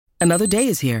Another day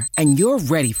is here, and you're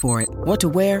ready for it. What to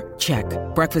wear? Check.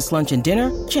 Breakfast, lunch, and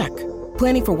dinner? Check.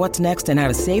 Planning for what's next and how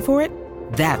to save for it?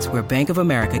 That's where Bank of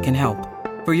America can help.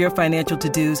 For your financial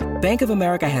to-dos, Bank of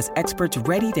America has experts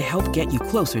ready to help get you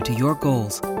closer to your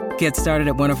goals. Get started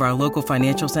at one of our local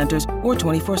financial centers or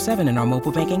 24/7 in our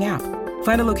mobile banking app.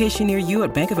 Find a location near you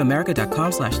at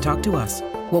bankofamerica.com/talktous.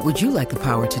 What would you like the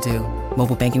power to do?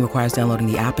 Mobile banking requires downloading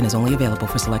the app and is only available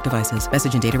for select devices.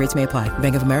 Message and data rates may apply.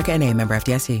 Bank of America N.A., member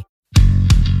FDIC.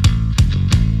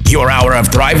 Your hour of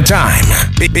Thrive Time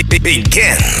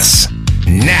begins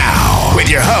now with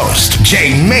your host,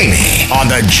 Jay Mamie, on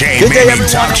the Jay Good day, Mamie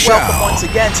everyone, Talk and Show. welcome once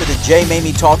again to the Jay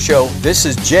Mamie Talk Show. This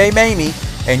is Jay Mamie,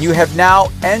 and you have now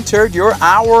entered your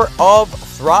hour of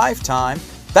Thrive Time.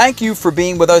 Thank you for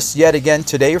being with us yet again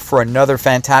today for another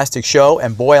fantastic show.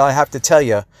 And boy, I have to tell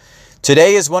you,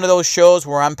 today is one of those shows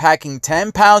where I'm packing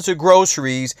 10 pounds of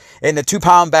groceries in a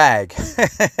 2-pound bag.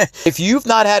 If you've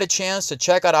not had a chance to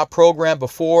check out our program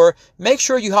before, make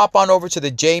sure you hop on over to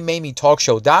the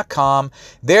jmamietalkshow.com.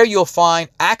 There you'll find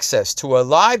access to a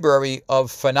library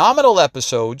of phenomenal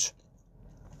episodes,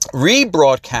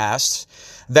 rebroadcasts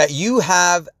that you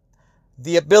have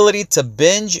the ability to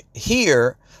binge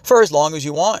here for as long as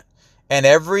you want. And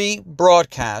every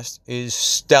broadcast is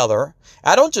stellar.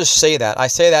 I don't just say that. I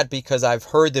say that because I've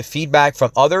heard the feedback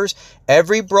from others.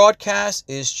 Every broadcast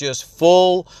is just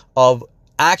full of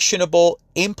actionable,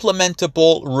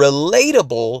 implementable,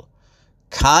 relatable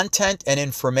content and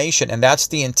information. And that's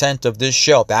the intent of this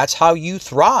show. That's how you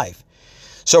thrive.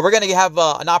 So we're going to have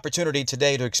an opportunity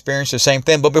today to experience the same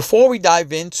thing. But before we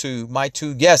dive into my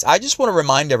two guests, I just want to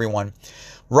remind everyone,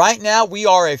 right now we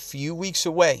are a few weeks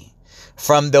away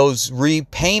from those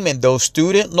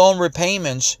student loan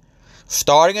repayments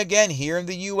starting again here in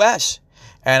the U.S.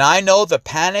 And I know the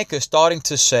panic is starting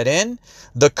to set in.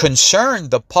 The concern,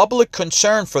 the public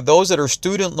concern for those that are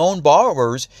student loan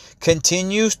borrowers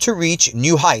continues to reach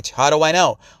new heights. How do I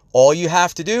know? All you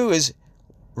have to do is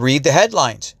read the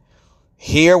headlines,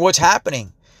 hear what's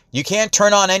happening. You can't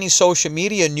turn on any social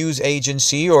media news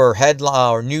agency or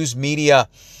headline or news media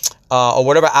or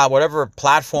whatever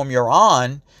platform you're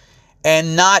on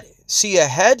and not see a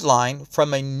headline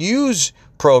from a news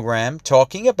program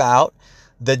talking about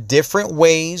the different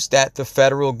ways that the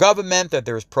federal government, that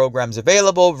there's programs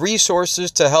available,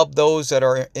 resources to help those that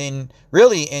are in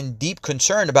deep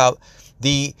concern about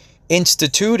the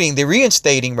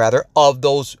reinstating of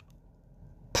those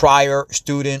prior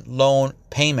student loan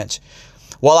payments.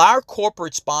 Well, our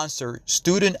corporate sponsor,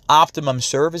 Student Optimum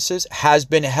Services, has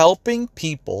been helping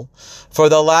people for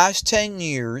the last 10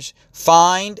 years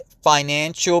find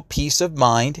financial peace of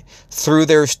mind through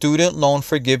their student loan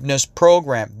forgiveness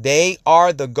program. They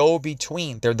are the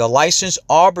go-between. They're the licensed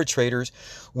arbitrators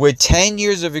with 10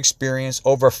 years of experience,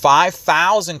 over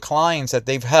 5,000 clients that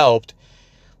they've helped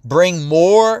bring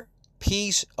more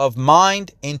peace of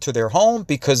mind into their home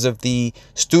because of the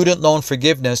student loan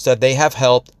forgiveness that they have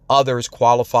helped others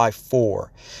qualify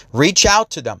for. Reach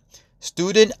out to them.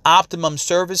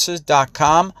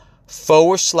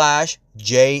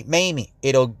 studentoptimumservices.com/Jay Mamie.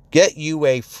 It'll get you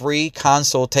a free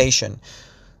consultation.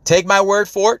 Take my word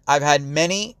for it. I've had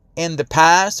many in the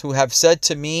past who have said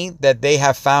to me that they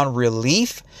have found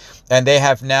relief and they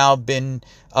have now been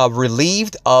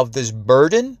relieved of this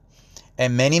burden.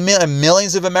 And many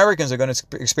millions of Americans are going to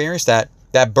experience that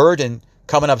burden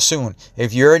coming up soon.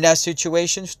 If you're in that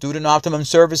situation,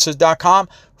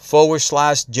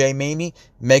 studentoptimumservices.com/Jay Mamie.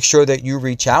 Make sure that you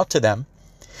reach out to them.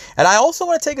 And I also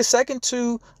want to take a second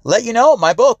to let you know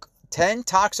my book, 10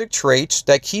 Toxic Traits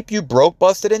That Keep You Broke,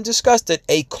 Busted, and Disgusted,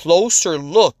 a closer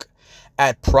look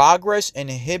at progress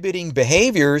inhibiting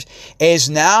behaviors, is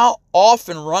now off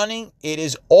and running. It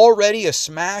is already a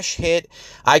smash hit.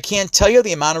 I can't tell you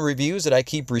the amount of reviews that I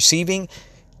keep receiving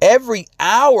every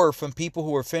hour from people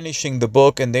who are finishing the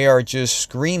book, and they are just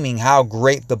screaming how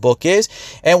great the book is.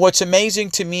 And what's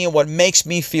amazing to me and what makes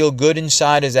me feel good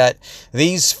inside is that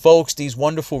these folks, these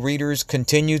wonderful readers,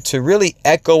 continue to really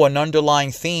echo an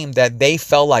underlying theme that they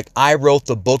felt like I wrote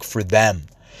the book for them.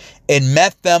 It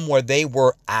met them where they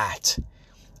were at.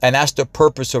 And that's the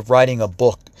purpose of writing a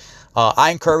book.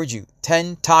 I encourage you,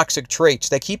 10 toxic traits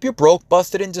that keep you broke,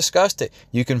 busted, and disgusted.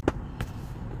 You can find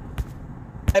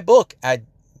my book at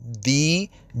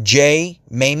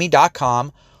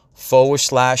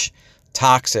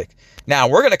thejmamie.com/toxic. Now,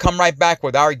 we're going to come right back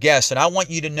with our guests, and I want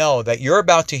you to know that you're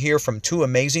about to hear from two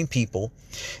amazing people.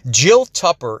 Jill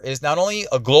Tupper is not only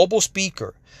a global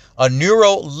speaker, a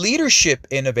neuro leadership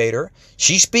innovator.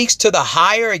 She speaks to the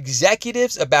higher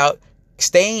executives about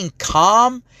staying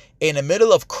calm in the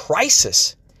middle of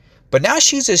crisis. But now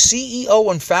she's a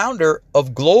CEO and founder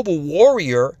of Global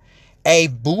Warrior, a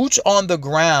boots on the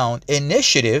ground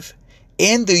initiative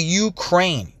in the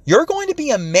Ukraine. You're going to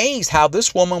be amazed how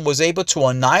this woman was able to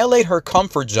annihilate her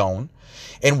comfort zone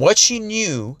and what she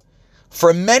knew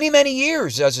for many, many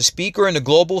years as a speaker in the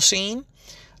global scene,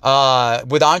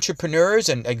 with entrepreneurs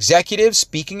and executives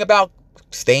speaking about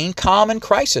staying calm in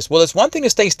crisis. Well, it's one thing to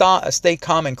stay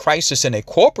calm in crisis in a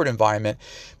corporate environment,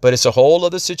 but it's a whole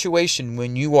other situation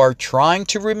when you are trying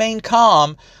to remain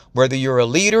calm, whether you're a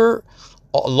leader,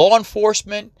 law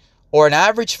enforcement, or an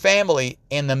average family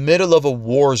in the middle of a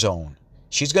war zone.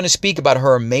 She's going to speak about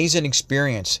her amazing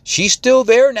experience. She's still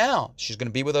there now. She's going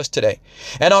to be with us today.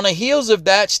 And on the heels of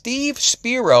that, Steve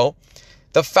Spiro,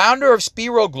 the founder of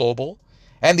Spiro Global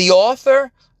and the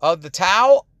author of the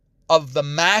Tao of the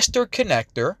Master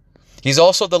Connector. He's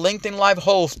also the LinkedIn Live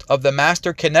host of the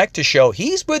Master Connector show.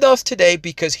 He's with us today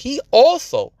because he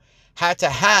also had to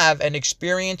have an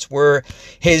experience where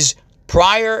his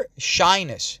prior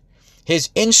shyness, his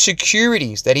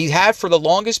insecurities that he had for the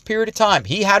longest period of time,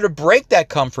 he had to break that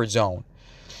comfort zone.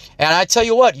 And I tell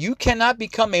you what, you cannot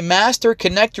become a master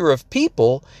connector of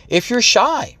people if you're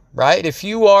shy, right? If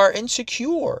you are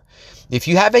insecure, if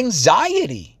you have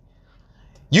anxiety,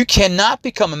 you cannot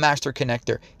become a master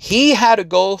connector. He had to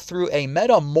go through a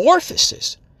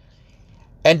metamorphosis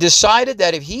and decided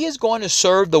that if he is going to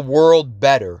serve the world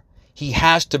better, he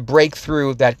has to break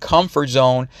through that comfort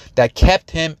zone that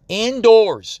kept him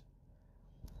indoors.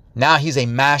 Now he's a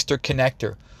master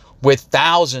connector with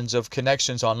thousands of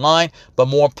connections online, but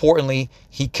more importantly,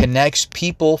 he connects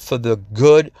people for the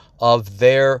good of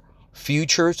their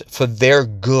futures, for their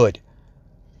good.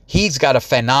 He's got a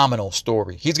phenomenal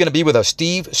story. He's going to be with us,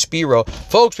 Steve Spiro.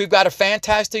 Folks, we've got a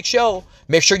fantastic show.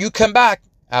 Make sure you come back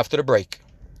after the break.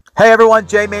 Hey everyone,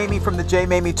 Jay Mamie from the Jay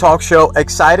Mamie Talk Show.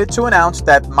 Excited to announce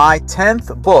that my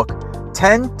 10th book,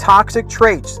 10 Toxic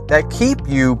Traits That Keep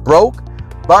You Broke,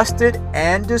 Busted,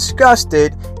 and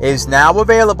Disgusted, is now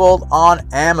available on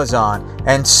Amazon.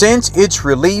 And since its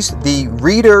release, the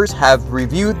readers have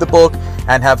reviewed the book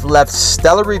and have left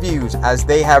stellar reviews as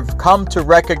they have come to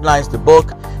recognize the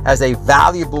book as a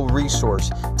valuable resource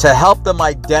to help them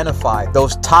identify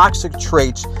those toxic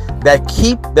traits that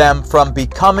keep them from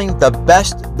becoming the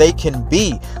best they can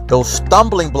be. Those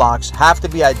stumbling blocks have to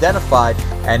be identified.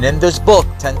 And in this book,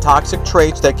 10 Toxic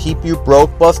Traits That Keep You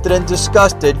Broke, Busted, and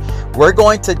Disgusted, we're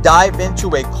going to dive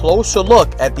into a closer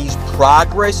look at these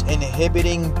progress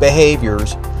inhibiting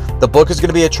behaviors. The book is going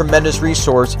to be a tremendous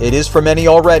resource. It is for many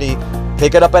already.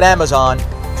 Pick it up at Amazon.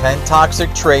 10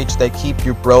 Toxic Traits That Keep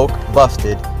You Broke,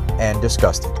 Busted, and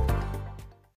Disgusted.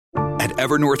 At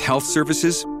Evernorth Health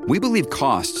Services, we believe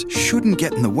costs shouldn't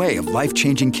get in the way of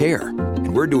life-changing care,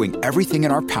 and we're doing everything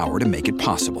in our power to make it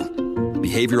possible.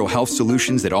 Behavioral health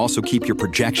solutions that also keep your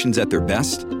projections at their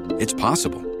best? It's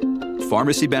possible.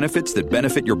 Pharmacy benefits that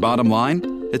benefit your bottom line?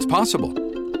 It's possible.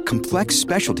 Complex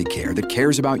specialty care that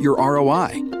cares about your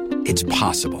ROI? It's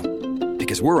possible.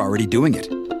 Because we're already doing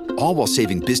it. All while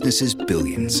saving businesses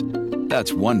billions.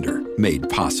 That's Wonder made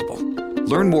possible.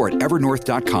 Learn more at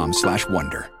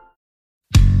evernorth.com/wonder.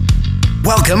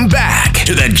 Welcome back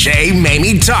to the Jay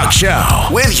Mamie Talk Show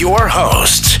with your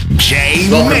host, Jay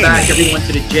Mamie. Welcome back, everyone,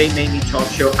 to the Jay Mamie Talk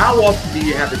Show. How often do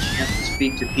you have a chance to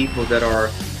speak to people that are,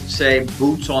 say,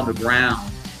 boots on the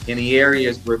ground in the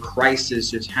areas where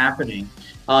crisis is happening,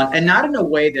 and not in a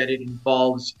way that it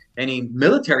involves any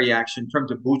military action in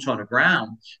terms of boots on the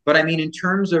ground, but I mean in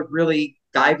terms of really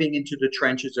diving into the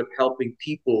trenches of helping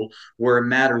people where it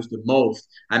matters the most.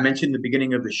 I mentioned in the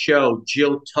beginning of the show,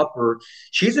 Jill Tupper.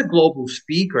 She's a global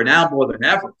speaker now more than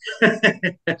ever,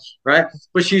 right?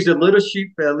 But she's a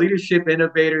leadership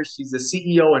innovator. She's the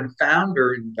CEO and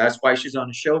founder, and that's why she's on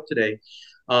the show today,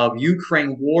 of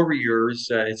Ukraine Warriors.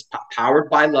 It's powered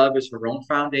by love. It's her own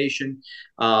foundation.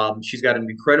 She's got an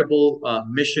incredible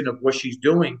mission of what she's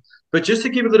doing. But just to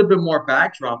give a little bit more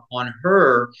backdrop on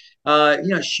her,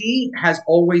 she has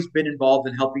always been involved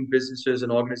in helping businesses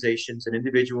and organizations and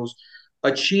individuals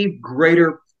achieve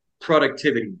greater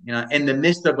productivity, in the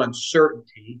midst of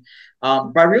uncertainty,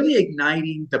 by really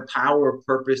igniting the power of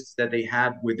purpose that they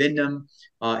have within them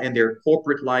in their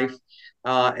corporate life,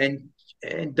 and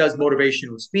does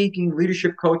motivational speaking,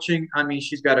 leadership coaching. I mean,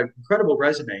 she's got an incredible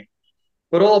resume.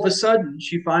 But all of a sudden,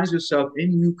 she finds herself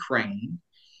in Ukraine,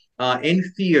 in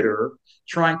theater,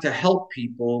 trying to help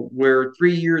people, where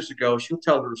 3 years ago, she'll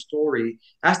tell her story,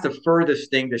 that's the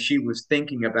furthest thing that she was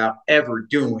thinking about ever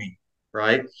doing,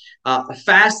 right? A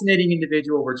fascinating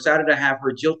individual. We're excited to have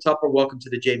her. Jill Tupper, welcome to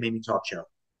the Jay Mamie Talk Show.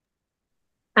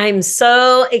 I'm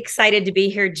so excited to be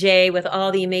here, Jay, with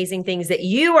all the amazing things that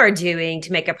you are doing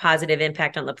to make a positive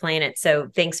impact on the planet. So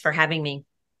thanks for having me.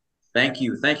 Thank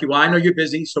you. Thank you. Well, I know you're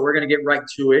busy, so we're going to get right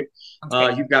to it.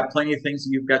 Okay. You've got plenty of things that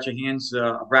you've got your hands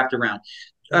wrapped around.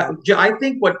 I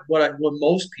think what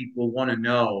most people want to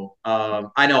know,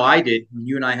 I know I did when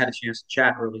you and I had a chance to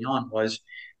chat early on, was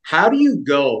how do you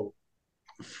go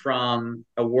from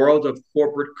a world of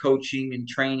corporate coaching and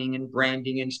training and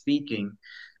branding and speaking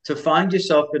to find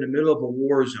yourself in the middle of a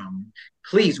war zone?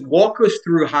 Please walk us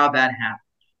through how that happened.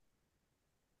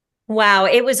 Wow,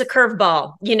 it was a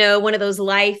curveball, one of those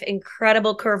life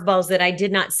incredible curveballs that I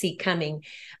did not see coming.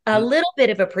 A little bit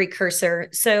of a precursor.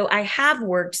 So I have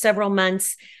worked several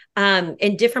months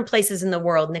in different places in the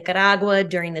world, Nicaragua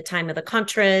during the time of the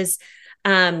Contras.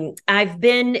 I've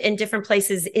been in different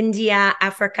places, India,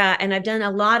 Africa, and I've done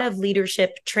a lot of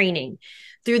leadership training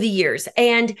through the years.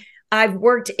 And I've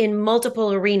worked in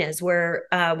multiple arenas where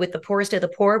with the poorest of the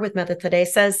poor, with Mother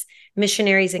Teresa's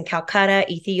missionaries in Calcutta,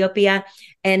 Ethiopia,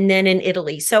 and then in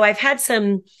Italy. So I've had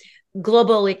some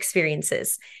global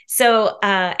experiences. So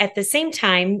at the same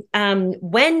time,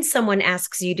 when someone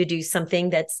asks you to do something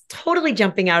that's totally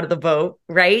jumping out of the boat,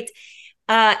 right?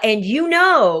 And you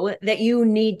know that you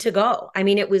need to go. I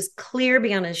mean, it was clear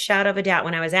beyond a shadow of a doubt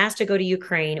when I was asked to go to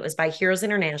Ukraine. It was by Heroes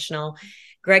International,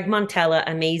 Greg Montella,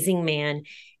 amazing man.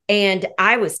 And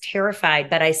I was terrified,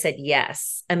 but I said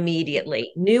yes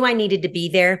immediately. Knew I needed to be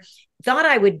there. Thought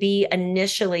I would be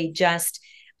initially just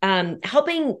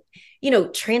helping,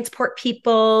 transport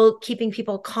people, keeping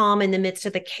people calm in the midst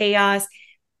of the chaos,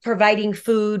 providing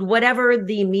food, whatever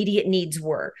the immediate needs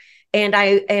were. And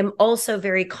I am also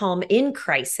very calm in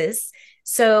crisis.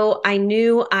 So I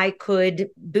knew I could,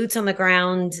 boots on the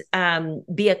ground,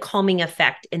 be a calming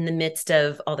effect in the midst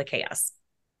of all the chaos.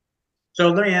 So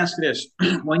let me ask you this.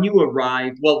 When you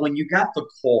arrived, well, when you got the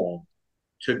call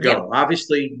to Yep. go,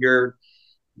 obviously you're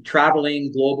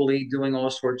traveling globally, doing all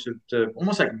sorts of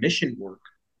almost like mission work,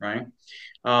 right?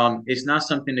 It's not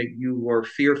something that you were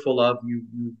fearful of.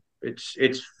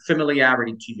 It's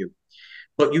familiarity to you.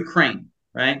 But Ukraine,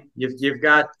 right? You've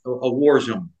got a war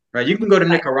zone, right? You can go to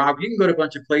Right. Nicaragua, you can go to a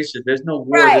bunch of places. There's no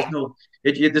war, Right.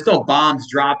 there's no bombs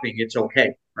dropping. It's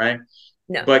okay, right?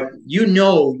 No. But you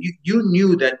knew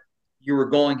that you were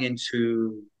going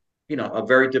into a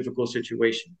very difficult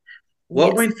situation. What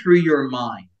Yes. went through your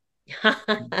mind?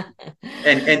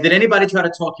 And did anybody try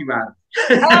to talk you out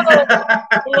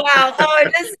Oh, wow.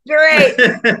 Oh, this is great.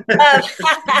 Um,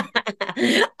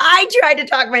 I tried to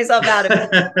talk myself out of it.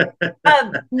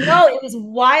 No, it was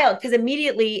wild because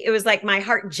immediately it was like my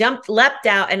heart leapt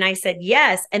out, and I said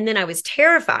yes. And then I was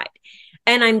terrified.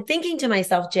 And I'm thinking to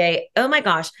myself, Jay, oh my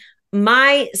gosh,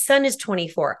 my son is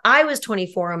 24. I was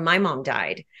 24 and my mom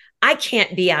died. I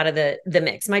can't be out of the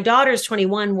mix. My daughter's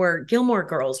 21. We're Gilmore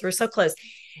Girls. We're so close.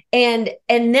 And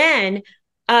then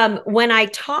when I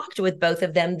talked with both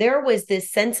of them, there was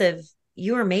this sense of,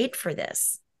 you are made for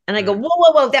this. And I go, whoa,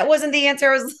 whoa, whoa, that wasn't the answer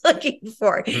I was looking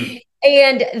for.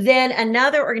 And then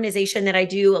another organization that I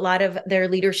do a lot of their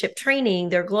leadership training,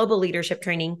 their global leadership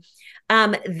training,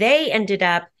 they ended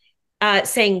up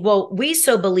saying, well, we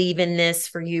so believe in this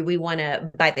for you, we want to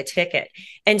buy the ticket.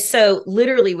 And so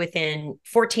literally within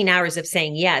 14 hours of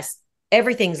saying yes,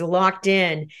 everything's locked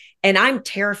in. And I'm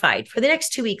terrified for the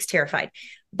next 2 weeks, terrified.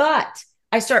 But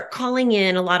I start calling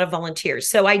in a lot of volunteers.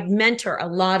 So I mentor a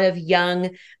lot of young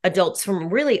adults from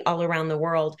really all around the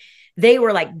world. They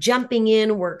were like jumping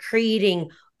in, we're creating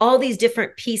all these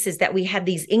different pieces that we had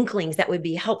these inklings that would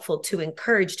be helpful to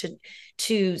encourage,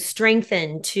 to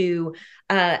strengthen, to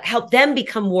help them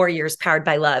become warriors powered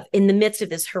by love in the midst of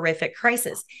this horrific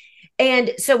crisis.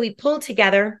 And so we pulled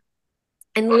together,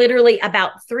 and literally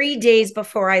about 3 days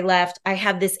before I left, I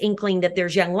have this inkling that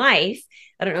there's Young Life.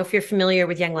 I don't know if you're familiar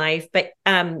with Young Life, but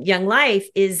Young Life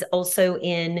is also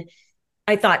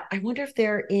I thought, I wonder if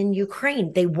they're in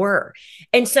Ukraine. They were.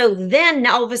 And so then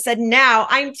all of a sudden now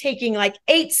I'm taking like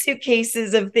 8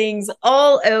 suitcases of things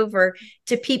all over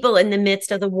to people in the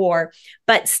midst of the war.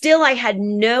 But still, I had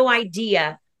no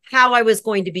idea how I was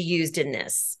going to be used in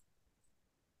this.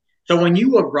 So when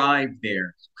you arrived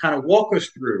there, kind of walk us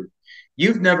through.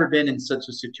 You've never been in such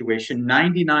a situation.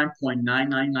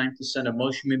 99.999% of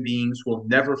most human beings will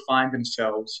never find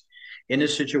themselves in a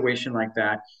situation like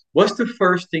that. What's the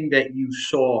first thing that you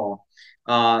saw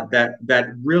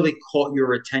that really caught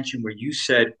your attention, where you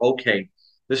said, "Okay,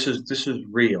 this is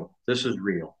real. This is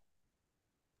real."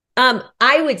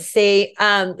 I would say,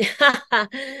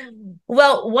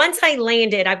 well, once I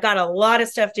landed, I've got a lot of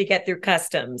stuff to get through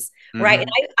customs, right? Mm-hmm.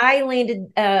 And I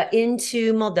landed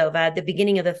into Moldova at the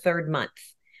beginning of the 3rd month.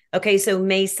 Okay, so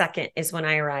May 2nd is when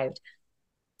I arrived.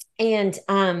 And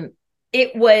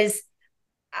it was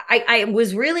I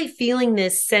was really feeling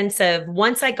this sense of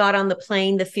once I got on the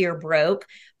plane, the fear broke.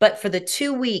 But for the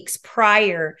 2 weeks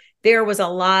prior, there was a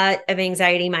lot of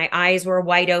anxiety. My eyes were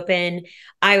wide open.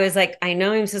 I was like, I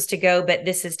know I'm supposed to go, but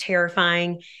this is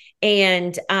terrifying.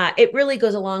 And it really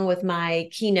goes along with my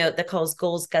keynote that calls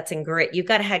goals, guts, and grit. You've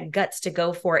got to have guts to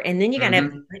go for it. And then you got to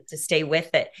have grit to stay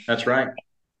with it. That's right.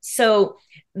 So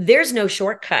there's no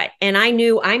shortcut. And I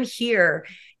knew I'm here.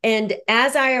 And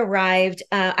as I arrived,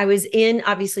 I was in,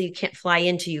 obviously, you can't fly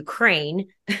into Ukraine.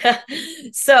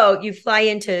 So you fly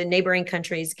into neighboring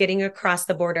countries, getting across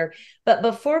the border. But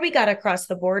before we got across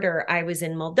the border, I was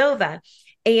in Moldova.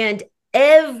 And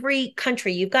every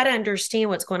country, you've got to understand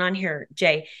what's going on here,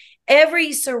 Jay.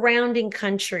 Every surrounding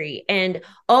country and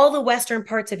all the western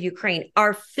parts of Ukraine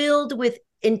are filled with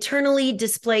internally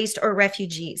displaced or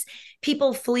refugees,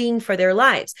 people fleeing for their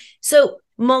lives. So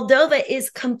Moldova is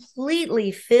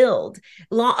completely filled,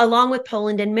 along with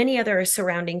Poland and many other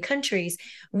surrounding countries,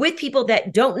 with people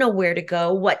that don't know where to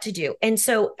go, what to do. And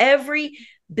so every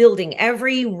building,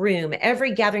 every room,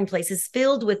 every gathering place is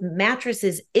filled with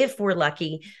mattresses, if we're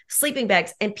lucky, sleeping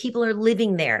bags, and people are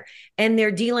living there. And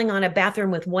they're dealing on a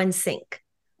bathroom with one sink,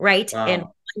 right? Wow. And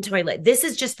one toilet. This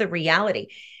is just the reality.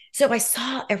 So I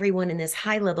saw everyone in this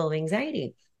high level of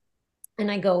anxiety.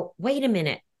 And I go, wait a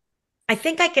minute. I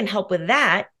think I can help with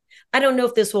that. I don't know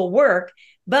if this will work,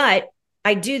 but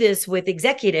I do this with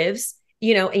executives,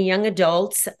 and young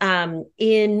adults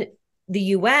in the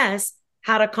US,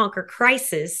 how to conquer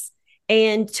crisis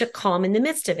and to calm in the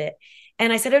midst of it.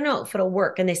 And I said, I don't know if it'll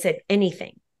work. And they said,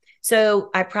 anything. So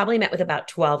I probably met with about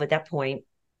 12 at that point.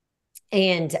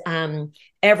 And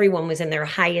everyone was in their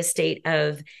highest state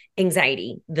of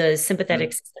anxiety, the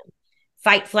sympathetic system,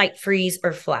 fight, flight, freeze,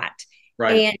 or flat.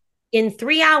 Right. And in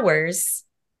 3 hours,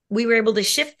 we were able to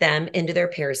shift them into their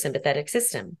parasympathetic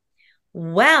system.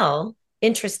 Well,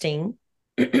 interesting,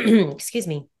 excuse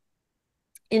me,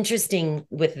 interesting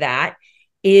with that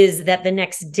is that the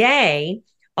next day,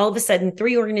 all of a sudden,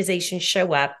 3 organizations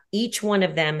show up. Each one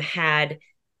of them had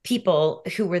people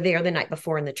who were there the night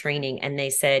before in the training, and they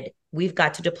said, we've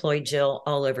got to deploy Jill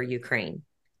all over Ukraine.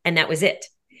 And that was it.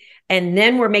 And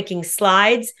then we're making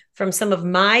slides from some of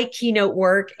my keynote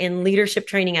work and leadership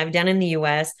training I've done in the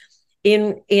US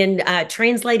in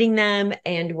translating them,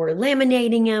 and we're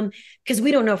laminating them because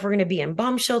we don't know if we're going to be in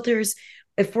bomb shelters,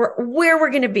 where we're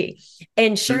going to be.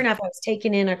 And sure enough, I was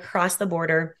taken in across the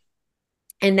border,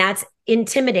 and that's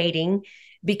intimidating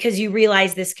because you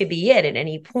realize this could be it at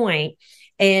any point.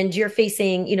 And you're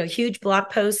facing, huge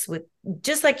block posts with,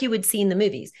 just like you would see in the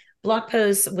movies, block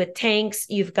posts with tanks.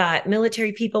 You've got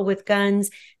military people with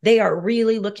guns. They are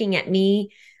really looking at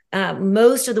me.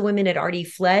 Most of the women had already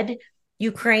fled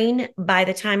Ukraine by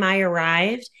the time I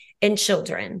arrived, and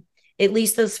children, at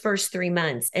least those first 3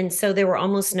 months. And so there were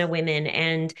almost no women.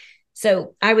 And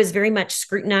so I was very much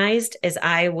scrutinized as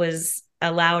I was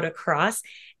allowed across,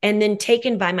 and then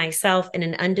taken by myself in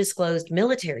an undisclosed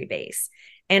military base.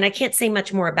 And I can't say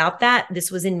much more about that. This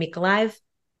was in Mykolaiv.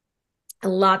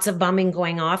 Lots of bombing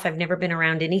going off. I've never been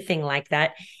around anything like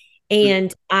that.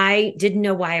 And I didn't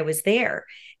know why I was there.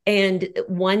 And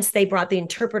once they brought the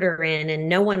interpreter in, and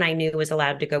no one I knew was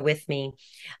allowed to go with me,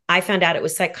 I found out it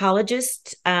was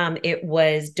psychologists, it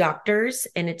was doctors,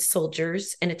 and it's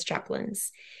soldiers, and it's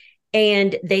chaplains.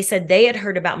 And they said they had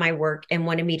heard about my work and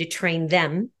wanted me to train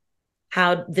them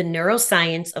how the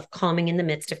neuroscience of calming in the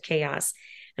midst of chaos.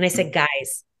 And I said,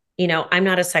 guys, I'm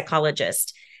not a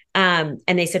psychologist. And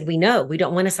they said, we know, we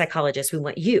don't want a psychologist. We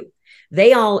want you.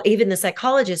 Even the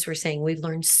psychologists were saying, we've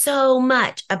learned so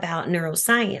much about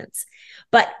neuroscience,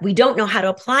 but we don't know how to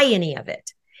apply any of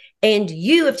it. And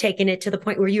you have taken it to the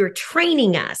point where you're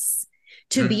training us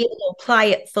to be able to apply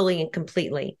it fully and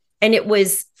completely. And it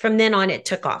was from then on, it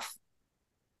took off.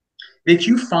 Did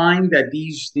you find that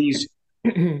these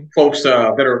folks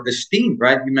that are esteemed,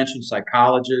 right? You mentioned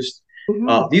psychologists.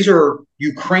 These are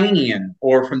Ukrainian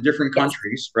or from different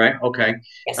countries, right? Okay.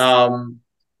 Yes.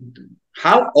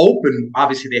 How open?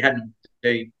 Obviously,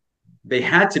 they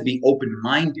had to be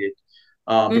open-minded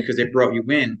because they brought you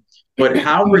in. But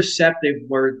how receptive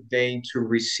were they to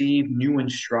receive new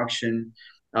instruction,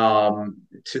 to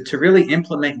really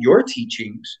implement your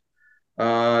teachings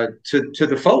to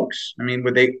the folks? I mean,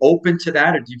 were they open to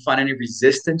that, or do you find any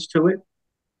resistance to it?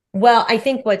 Well, I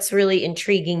think what's really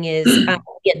intriguing is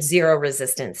get zero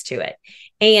resistance to it.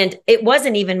 And it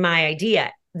wasn't even my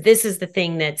idea. This is the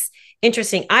thing that's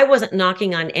interesting. I wasn't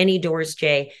knocking on any doors,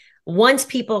 Jay. Once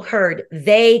people heard,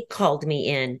 they called me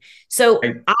in. So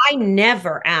I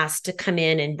never asked to come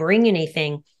in and bring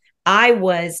anything. I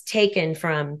was taken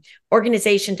from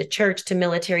organization to church to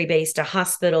military base to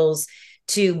hospitals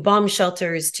to bomb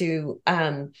shelters, to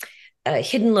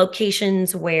hidden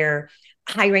locations where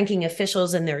high-ranking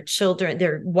officials and their children,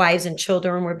 their wives and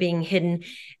children were being hidden.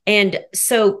 And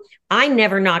so I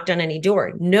never knocked on any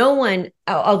door. No one,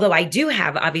 although I do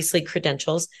have obviously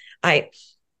credentials. I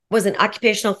was an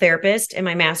occupational therapist and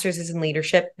my master's is in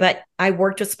leadership, but I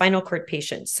worked with spinal cord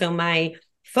patients. So my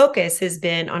focus has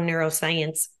been on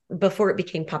neuroscience before it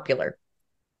became popular.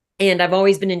 And I've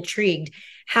always been intrigued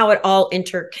how it all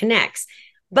interconnects.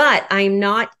 But I'm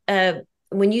not,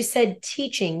 when you said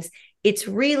teachings, it's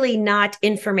really not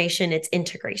information, it's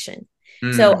integration.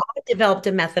 So I've developed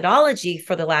a methodology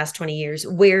for the last 20 years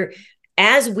where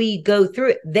as we go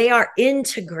through it, they are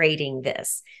integrating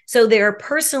this. So they're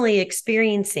personally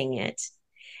experiencing it.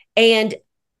 And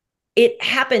it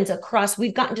happens across,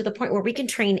 we've gotten to the point where we can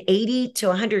train 80 to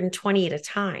 120 at a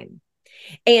time.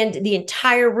 And the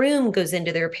entire room goes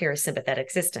into their parasympathetic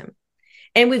system.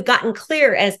 And we've gotten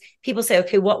clear as people say,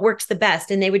 okay, what works the best?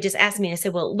 And they would just ask me, I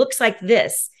said, well, it looks like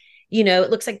this.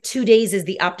 It looks like 2 days is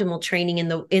the optimal training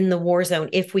in the war zone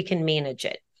if we can manage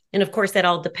it. And of course, that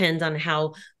all depends on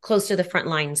how close to the front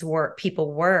lines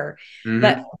people were.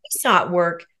 But we saw it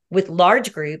work with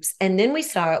large groups. And then we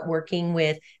saw it working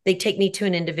with, they take me to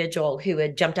an individual who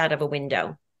had jumped out of a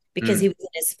window because he was in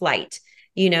his flight,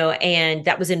 and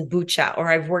that was in Bucha. Or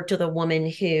I've worked with a woman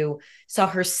who saw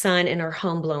her son and her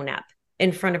home blown up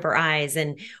in front of her eyes.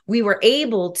 And we were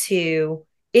able to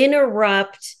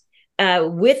interrupt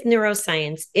with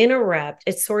neuroscience,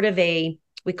 it's sort of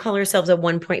we call ourselves a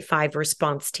 1.5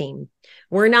 response team.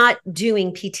 We're not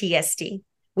doing PTSD.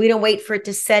 We don't wait for it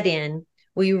to set in.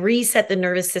 We reset the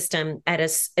nervous system at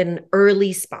an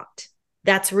early spot.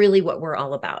 That's really what we're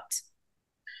all about.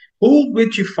 Who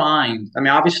would you find? I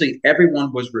mean, obviously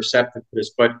everyone was receptive to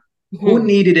this, but who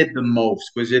needed it the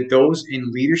most? Was it those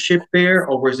in leadership there,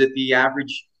 or was it the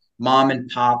average mom and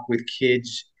pop with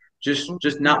kids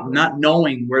just not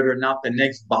knowing whether or not the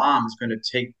next bomb is going to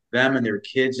take them and their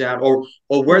kids out, or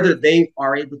whether they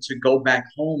are able to go back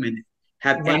home and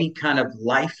have any kind of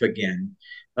life again?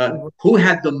 Who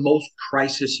had the most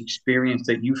crisis experience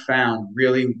that you found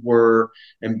really were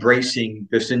embracing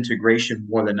this integration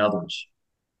more than others?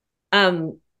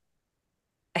 Hands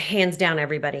down,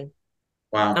 everybody.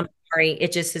 Wow. I'm sorry.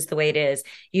 It just is the way it is.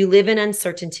 You live in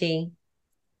uncertainty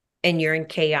and you're in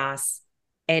chaos,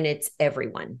 and it's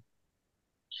everyone.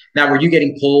 Now, were you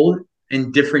getting pulled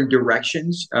in different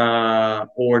directions,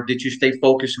 or did you stay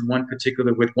focused in one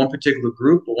particular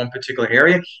group or one particular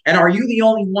area? And are you the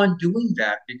only one doing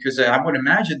that? Because I would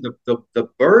imagine the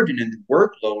burden and the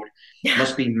workload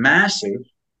must be massive,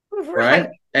 right?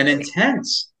 And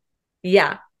intense.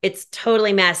 Yeah, it's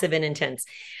totally massive and intense.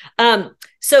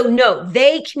 So no,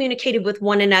 they communicated with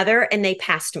one another and they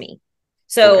passed me.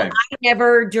 So I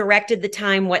never directed the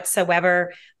time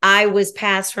whatsoever. I was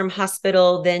passed from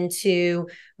hospital, then to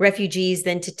refugees,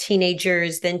 then to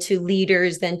teenagers, then to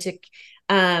leaders, then to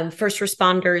first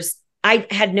responders. I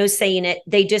had no say in it.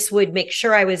 They just would make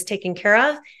sure I was taken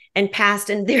care of and passed.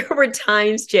 And there were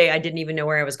times, Jay, I didn't even know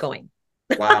where I was going.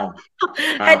 Wow.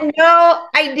 Had no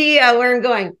idea where I'm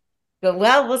going. But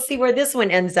well, we'll see where this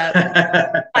one ends up.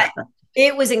 But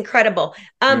it was incredible.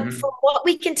 For what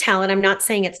we can tell, and I'm not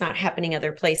saying it's not happening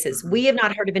other places, we have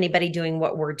not heard of anybody doing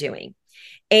what we're doing.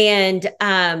 And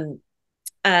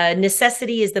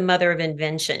necessity is the mother of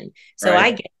invention. So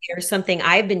I get here something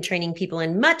I've been training people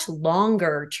in much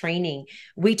longer training.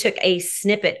 We took a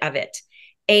snippet of it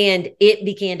and it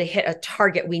began to hit a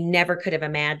target we never could have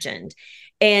imagined.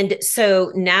 And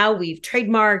so now we've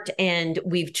trademarked and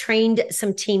we've trained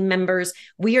some team members.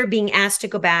 We are being asked to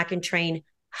go back and train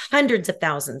hundreds of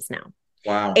thousands now.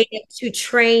 Wow. And to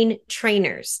train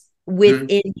trainers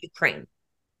within Ukraine.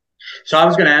 So I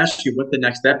was going to ask you what the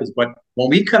next step is, but when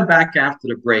we come back after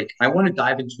the break, I want to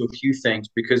dive into a few things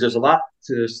because there's a lot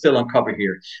to still uncover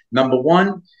here. Number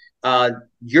one,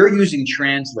 you're using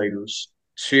translators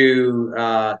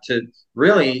to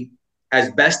really,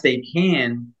 as best they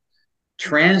can,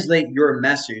 translate your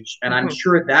message. And I'm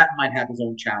sure that might have its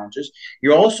own challenges.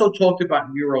 You also talked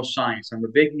about neuroscience. I'm a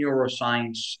big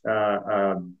neuroscience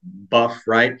buff,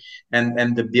 right?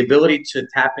 And the ability to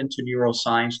tap into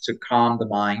neuroscience to calm the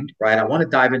mind, right? I want to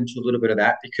dive into a little bit of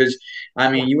that because, I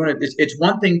mean, it's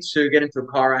one thing to get into a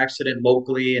car accident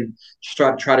locally and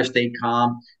try to stay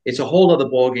calm. It's a whole other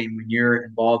ballgame when you're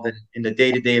involved in the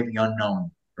day-to-day of the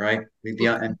unknown. Right.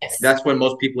 And that's what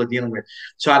most people are dealing with.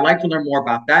 So I'd like to learn more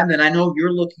about that. And then I know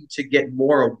you're looking to get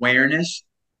more awareness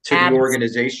to the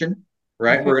organization.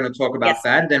 Right. We're going to talk about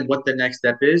that. And then what the next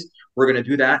step is. We're going to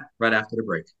do that right after the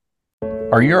break.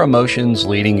 Are your emotions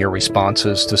leading your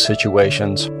responses to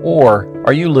situations, or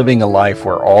are you living a life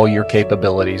where all your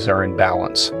capabilities are in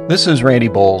balance? This is Randy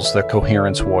Bowles, the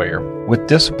Coherence Warrior. With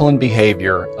disciplined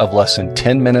behavior of less than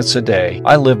 10 minutes a day,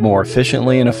 I live more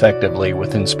efficiently and effectively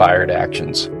with inspired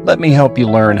actions. Let me help you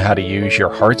learn how to use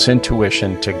your heart's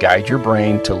intuition to guide your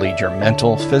brain to lead your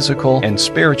mental, physical, and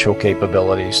spiritual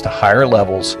capabilities to higher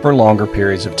levels for longer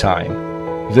periods of time.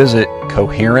 Visit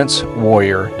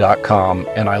coherencewarrior.com,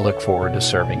 and I look forward to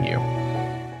serving you.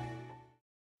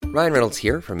 Ryan Reynolds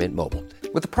here from Mint Mobile.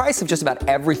 With the price of just about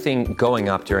everything going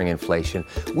up during inflation,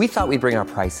 we thought we'd bring our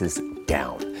prices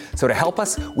down. So to help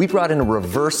us, we brought in a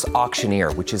reverse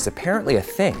auctioneer, which is apparently a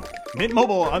thing. Mint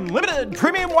Mobile Unlimited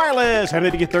Premium Wireless. How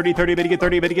to get 30, 30, bit to get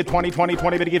 30, bit to get 20, 20,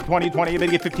 20, bit to get 20, 20, bit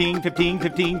to get 15, 15,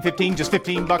 15, 15, just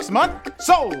 $15 a month?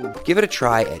 Sold! Give it a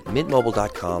try at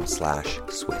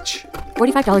mintmobile.com/switch.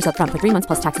 $45 up front for 3 months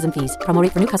plus taxes and fees. Promo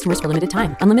rate for new customers for limited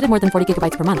time. Unlimited more than 40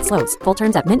 gigabytes per month. Slows full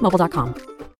terms at mintmobile.com.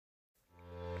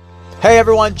 Hey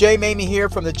everyone, Jay Mamie here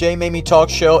from the Jay Mamie Talk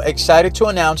Show. Excited to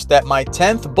announce that my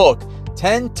 10th book,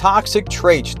 10 Toxic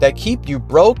Traits That Keep You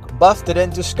Broke, Busted,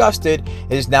 and Disgusted,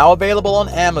 is now available on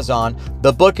Amazon.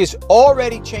 The book is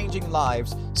already changing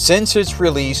lives. Since its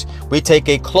release, we take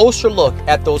a closer look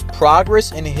at those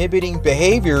progress-inhibiting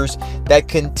behaviors that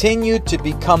continue to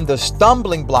become the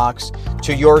stumbling blocks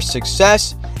to your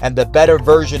success and the better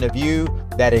version of you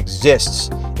that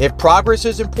exists. If progress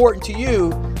is important to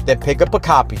you, then pick up a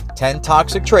copy. 10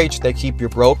 Toxic Traits That Keep You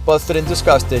Broke, Busted, and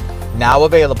Disgusted, now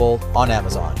available on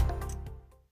Amazon.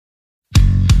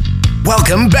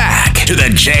 Welcome back to the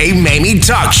Jay Mamie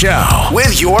Talk Show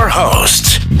with your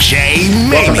host, Jay Mamie.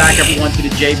 Welcome back, everyone, to the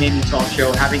Jay Mamie Talk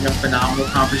Show. Having a phenomenal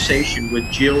conversation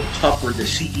with Jill Tupper, the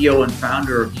CEO and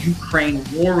founder of Ukraine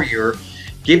Warrior,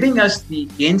 giving us the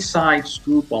inside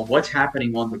scoop on what's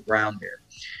happening on the ground there.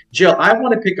 Jill, I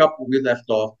want to pick up where we left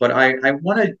off, but I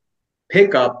want to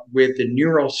pick up with the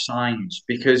neuroscience,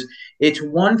 because it's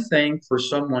one thing for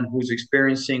someone who's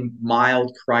experiencing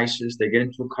mild crisis. They get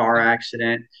into a car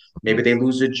accident, maybe they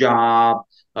lose a job.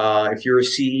 If you're a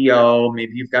CEO,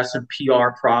 maybe you've got some PR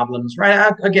problems,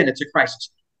 right? Again, it's a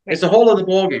crisis. It's a whole other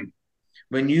ballgame.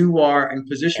 When you are in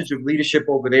positions of leadership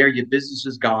over there, your business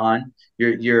is gone,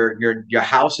 your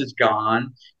house is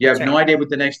gone. You have no idea what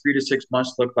the next 3 to 6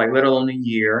 months look like, let alone a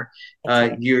year.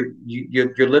 You're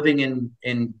living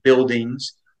in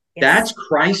buildings. Yes. That's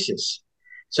crisis.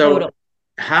 So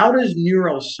how does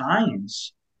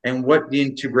neuroscience and what the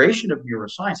integration of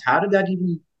neuroscience, could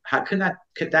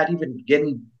that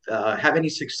even have any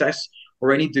success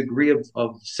or any degree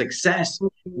of success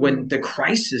when the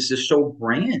crisis is so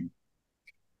grand?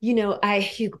 You know,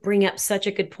 you bring up such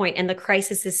a good point, and the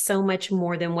crisis is so much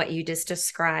more than what you just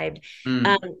described.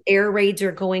 Air raids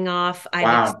are going off.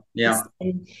 Wow. Yeah.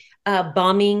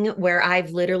 Bombing where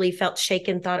I've literally felt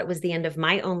shaken, thought it was the end of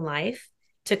my own life.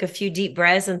 Took a few deep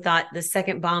breaths and thought the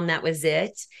second bomb, that was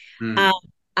it.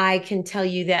 I can tell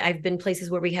you that I've been places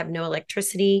where we have no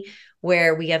electricity,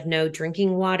 where we have no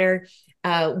drinking water,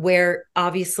 where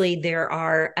obviously there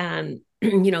are,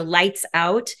 lights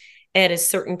out at a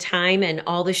certain time and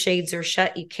all the shades are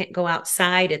shut. You can't go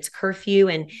outside. It's curfew.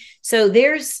 And so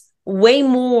there's way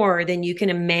more than you can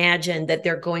imagine that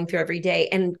they're going through every day.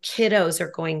 And kiddos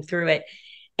are going through it.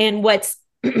 And what's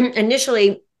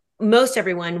initially most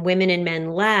everyone, women and men,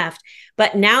 left.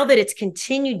 But now that it's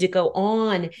continued to go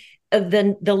on,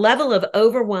 the level of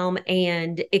overwhelm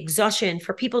and exhaustion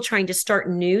for people trying to start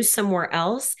new somewhere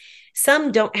else.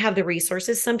 Some don't have the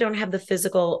resources. Some don't have the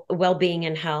physical well-being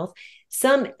and health.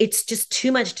 Some, it's just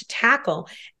too much to tackle,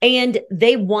 and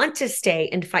they want to stay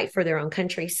and fight for their own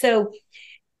country. So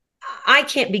I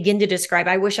can't begin to describe.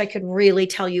 I wish I could really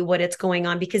tell you what it's going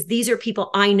on, because these are people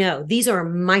I know. These are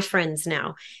my friends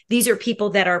now. These are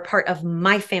people that are part of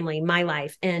my family, my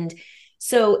life. And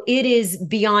so it is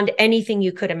beyond anything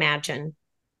you could imagine.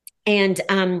 And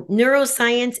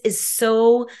neuroscience is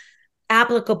so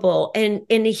applicable. And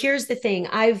here's the thing.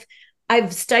 I've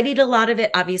studied a lot of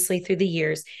it, obviously, through the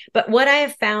years, but what I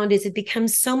have found is it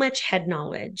becomes so much head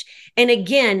knowledge. And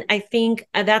again, I think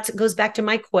that goes back to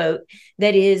my quote,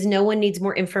 that is, no one needs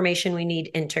more information. We need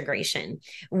integration.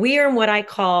 We are in what I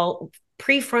call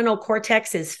prefrontal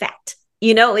cortex is fat.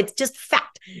 It's just fat,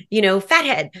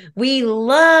 fathead. We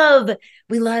love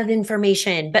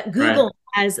information, but Google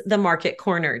has the market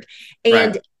cornered.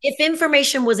 And if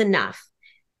information was enough,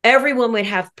 everyone would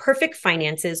have perfect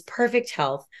finances, perfect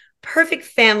health, perfect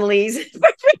families,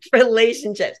 perfect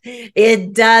relationships.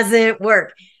 It doesn't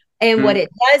work. And what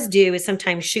it does do is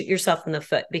sometimes shoot yourself in the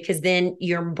foot, because then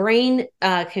your brain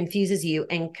confuses you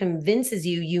and convinces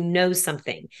you know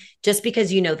something just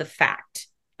because you know the fact.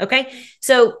 Okay.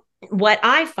 So what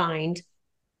I find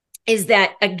is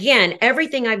that, again,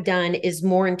 everything I've done is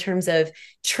more in terms of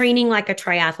training like a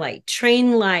triathlete,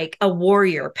 train like a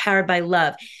warrior powered by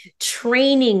love,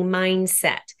 training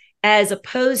mindset as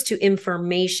opposed to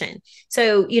information.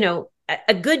 So,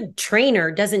 a good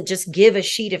trainer doesn't just give a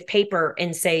sheet of paper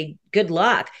and say, good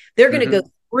luck. They're going to go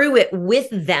through it with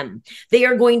them. They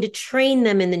are going to train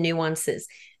them in the nuances.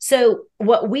 So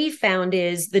what we found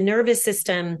is the nervous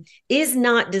system is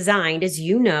not designed, as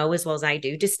you know, as well as I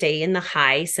do, to stay in the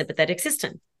high sympathetic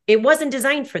system. It wasn't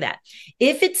designed for that.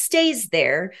 If it stays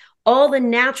there, all the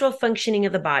natural functioning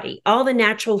of the body, all the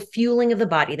natural fueling of the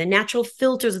body, the natural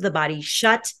filters of the body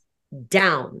shut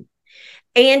down,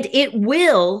 and it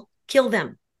will kill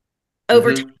them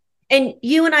over time. And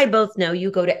you and I both know, you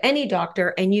go to any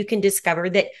doctor and you can discover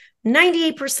that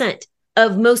 98%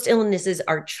 of most illnesses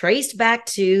are traced back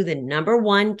to the number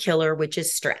one killer, which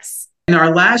is stress. In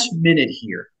our last minute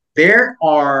here,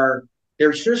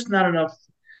 there's just not enough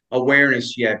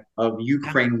awareness yet of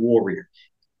Ukraine warrior.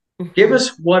 Give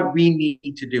us what we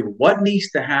need to do. What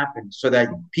needs to happen so that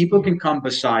people can come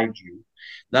beside you,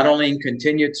 not only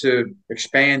continue to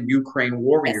expand Ukraine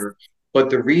warrior, but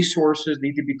the resources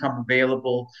need to become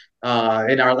available.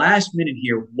 In our last minute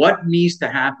here, what needs to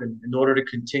happen in order to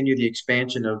continue the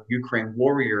expansion of Ukraine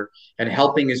warrior and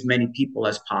helping as many people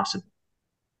as possible?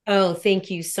 Oh, thank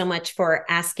you so much for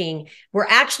asking. We're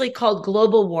actually called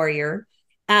Global Warrior.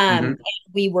 And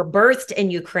we were birthed in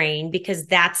Ukraine because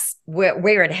that's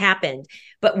where it happened.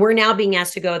 But we're now being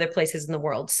asked to go other places in the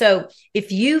world. So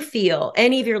if you feel,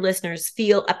 any of your listeners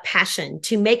feel a passion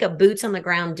to make a boots on the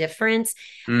ground difference,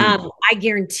 I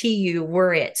guarantee you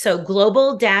we're it. So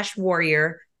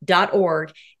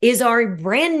global-warrior.org is our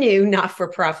brand new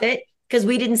not-for-profit, because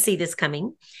we didn't see this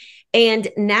coming. And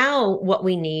now what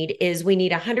we need is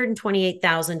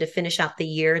 $128,000 to finish out the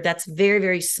year. That's very,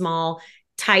 very small,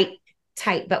 tight,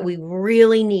 but we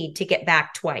really need to get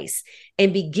back twice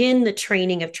and begin the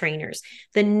training of trainers.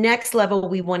 The next level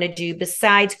we want to do,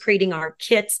 besides creating our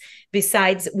kits,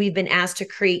 besides we've been asked to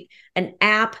create an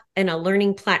app and a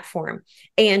learning platform.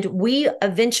 And we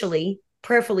eventually,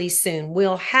 prayerfully soon,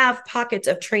 will have pockets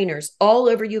of trainers all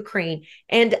over Ukraine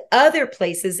and other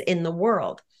places in the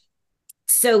world.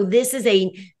 So this is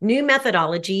a new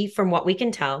methodology from what we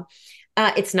can tell.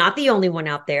 It's not the only one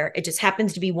out there. It just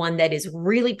happens to be one that is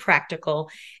really practical.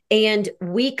 And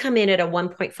we come in at a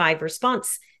 1.5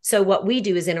 response. So what we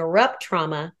do is interrupt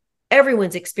trauma.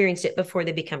 Everyone's experienced it before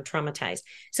they become traumatized.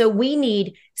 So we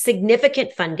need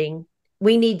significant funding.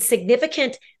 We need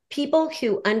significant people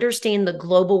who understand the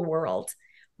global world,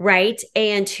 right?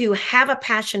 And who have a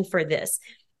passion for this.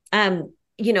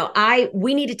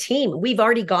 We need a team. We've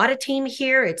already got a team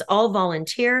here. It's all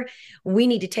volunteer. We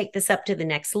need to take this up to the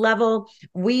next level.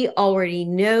 We already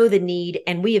know the need,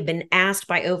 and we have been asked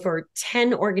by over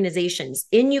 10 organizations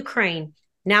in Ukraine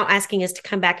now asking us to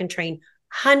come back and train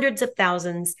hundreds of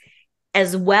thousands,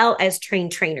 as well as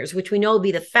train trainers, which we know will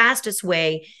be the fastest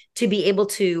way to be able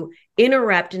to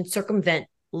interrupt and circumvent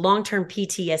long-term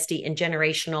PTSD and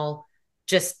generational,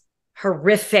 just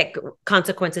horrific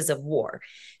consequences of war.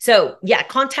 So yeah,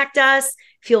 contact us.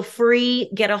 Feel free,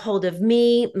 get a hold of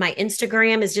me. My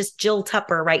Instagram is just Jill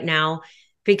Tupper right now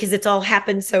because it's all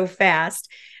happened so fast.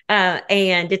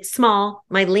 And it's small.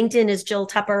 My LinkedIn is Jill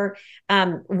Tupper.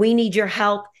 We need your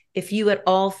help. If you at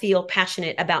all feel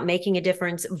passionate about making a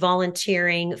difference,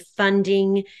 volunteering,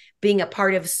 funding, being a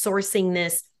part of sourcing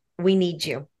this, we need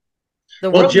you.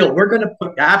 Well, Jill, we're going to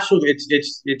put absolutely.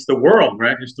 It's the world,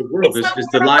 right? It's the world.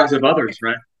 It's the lives of others,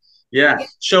 right? Yeah.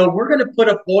 So we're going to put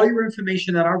up all your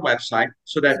information at our website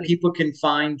so that people can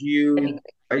find you.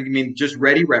 I mean, just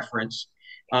ready reference.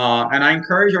 And I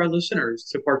encourage our listeners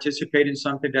to participate in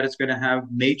something that is going to have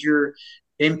major,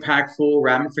 impactful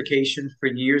ramifications for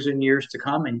years and years to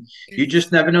come. And you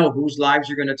just never know whose lives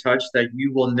you're going to touch that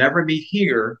you will never meet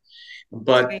here.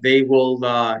 But they will,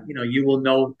 you will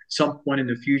know at some point in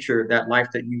the future that life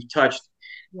that you've touched,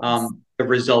 the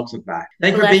results of that.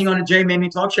 Thank you for being on the Jay Mamie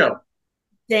Talk Show.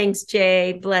 Thanks,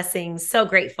 Jay. Blessings. So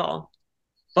grateful.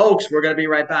 Folks, we're going to be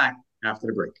right back after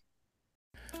the break.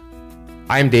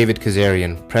 I'm David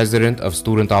Kazarian, President of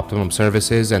Student Optimum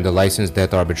Services and the Licensed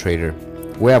Debt Arbitrator.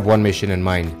 We have one mission in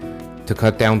mind: to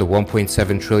cut down the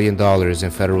 $1.7 trillion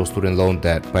in federal student loan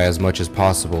debt by as much as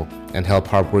possible and help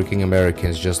hardworking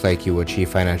Americans just like you achieve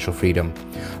financial freedom.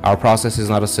 Our process is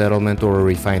not a settlement or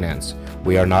a refinance.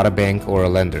 We are not a bank or a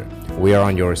lender. We are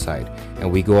on your side, and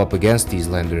we go up against these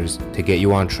lenders to get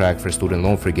you on track for student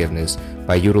loan forgiveness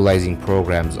by utilizing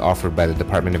programs offered by the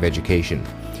Department of Education.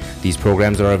 These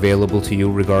programs are available to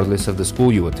you regardless of the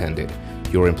school you attended,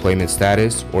 your employment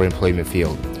status, or employment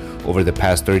field. Over the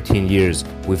past 13 years,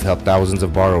 we've helped thousands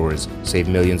of borrowers save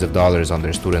millions of dollars on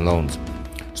their student loans.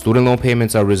 Student loan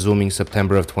payments are resuming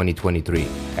September of 2023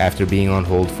 after being on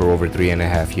hold for over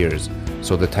 3.5 years.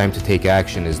 So the time to take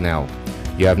action is now.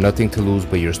 You have nothing to lose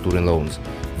but your student loans.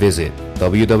 Visit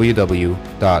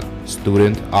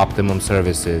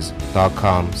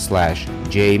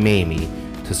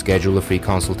www.studentoptimumservices.com/jmamie to schedule a free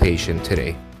consultation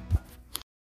today.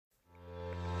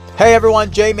 Hey everyone,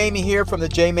 Jay Mamie here from the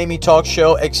Jay Mamie Talk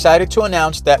Show. Excited to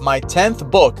announce that my 10th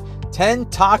book, 10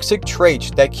 Toxic Traits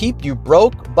That Keep You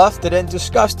Broke, Busted, and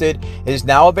Disgusted, is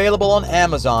now available on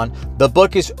Amazon. The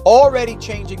book is already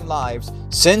changing lives.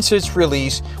 Since its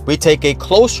release, we take a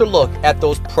closer look at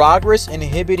those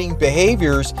progress-inhibiting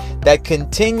behaviors that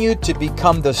continue to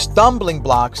become the stumbling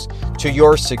blocks to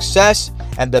your success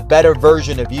and the better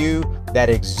version of you that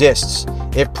exists.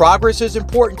 If progress is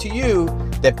important to you,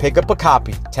 then pick up a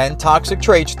copy. 10 Toxic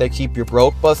Traits That Keep You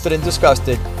Broke, Busted, and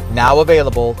Disgusted, now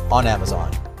available on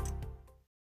Amazon.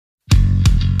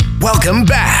 Welcome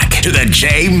back to the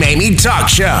Jay Mamie Talk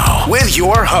Show with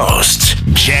your host,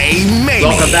 Jay Mamie.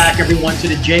 Welcome back, everyone, to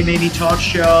the Jay Mamie Talk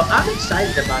Show. I'm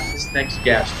excited about this next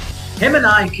guest. Him and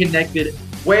I connected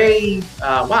I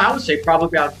would say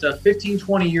probably about 15,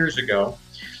 20 years ago.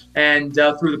 And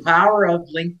through the power of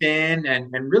LinkedIn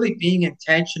and really being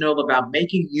intentional about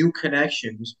making new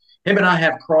connections, him and I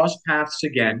have crossed paths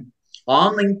again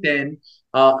on LinkedIn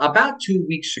about 2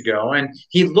 weeks ago. And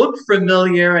he looked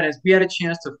familiar. And as we had a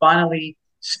chance to finally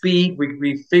speak,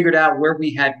 we figured out where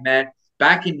we had met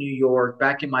back in New York,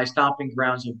 back in my stomping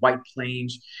grounds of White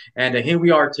Plains. And here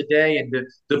we are today. And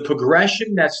the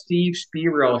progression that Steve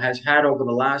Spiro has had over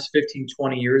the last 15,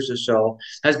 20 years or so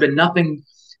has been nothing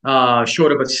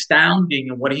short of astounding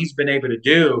in what he's been able to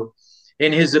do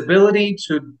in his ability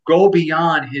to go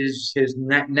beyond his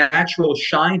natural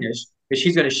shyness, because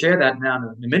she's going to share that now in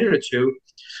a minute or two,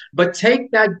 but take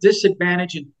that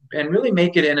disadvantage and really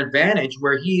make it an advantage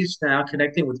where he's now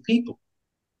connecting with people,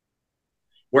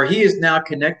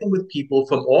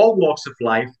 from all walks of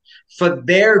life for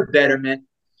their betterment.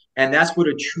 And that's what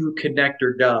a true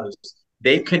connector does.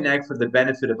 They connect for the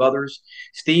benefit of others.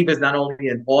 Steve is not only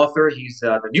an author, he's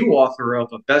the new author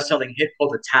of a best-selling hit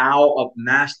called The Tao of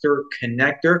Master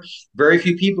Connector. Very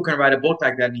few people can write a book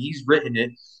like that, and he's written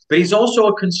it. But he's also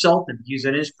a consultant. He's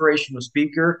an inspirational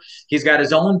speaker. He's got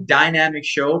his own dynamic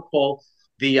show called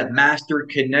The Master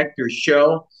Connector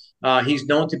Show. He's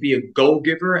known to be a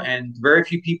go-giver, and very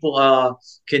few people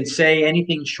can say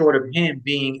anything short of him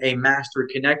being a master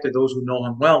connector, those who know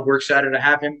him well. We're excited to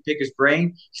have him pick his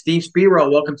brain. Steve Spiro,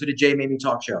 welcome to the Jay Mamie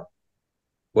Talk Show.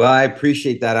 Well, I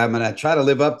appreciate that. I'm going to try to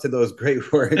live up to those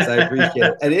great words. I appreciate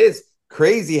it. It is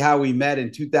crazy how we met in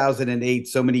 2008,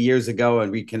 so many years ago,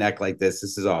 and reconnect like this.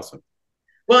 This is awesome.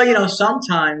 Well,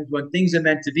 sometimes when things are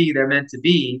meant to be, they're meant to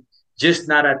be, just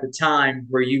not at the time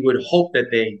where you would hope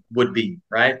that they would be,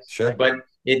 right? Sure. But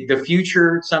the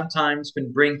future sometimes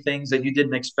can bring things that you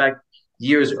didn't expect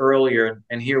years earlier,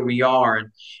 and here we are.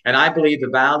 And I believe the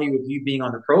value of you being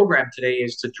on the program today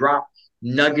is to drop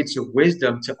nuggets of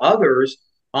wisdom to others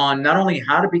on not only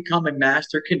how to become a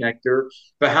master connector,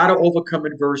 but how to overcome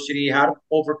adversity, how to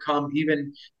overcome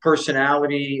even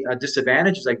personality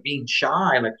disadvantages like being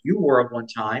shy, like you were at one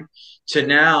time, to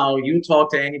now you talk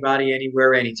to anybody,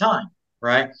 anywhere, anytime,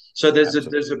 right? So there's a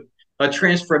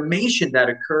transformation that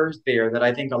occurs there that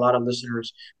I think a lot of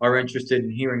listeners are interested in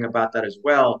hearing about that as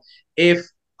well, if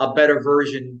a better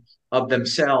version of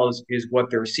themselves is what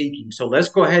they're seeking. So let's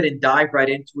go ahead and dive right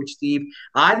into it, Steve.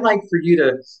 I'd like for you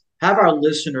to have our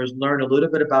listeners learn a little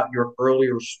bit about your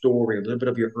earlier story, a little bit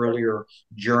of your earlier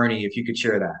journey, if you could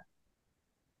share that.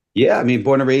 Yeah, I mean,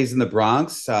 born and raised in the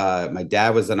Bronx. My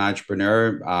dad was an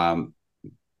entrepreneur.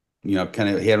 He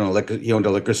owned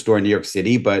a liquor store in New York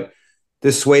City, but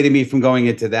this swayed me from going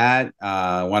into that.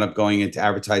 Wound up going into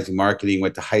advertising marketing,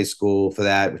 went to high school for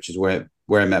that, which is where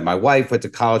I met my wife, went to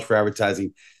college for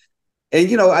advertising.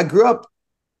 And, I grew up,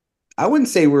 I wouldn't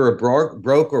say we were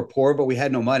broke or poor, but we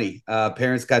had no money.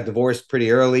 Parents got divorced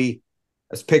pretty early.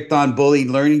 I was picked on, bullied,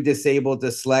 learning disabled,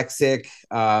 dyslexic.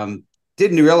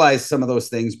 Didn't realize some of those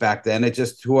things back then. It's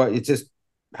just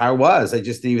how I was. I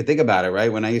just didn't even think about it,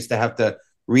 right? When I used to have to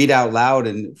read out loud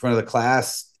in front of the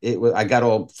class, I got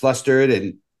all flustered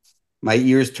and my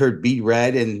ears turned beet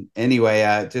red. And anyway,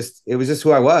 it was just who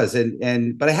I was.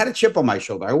 But I had a chip on my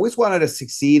shoulder. I always wanted to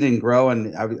succeed and grow.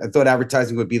 And I thought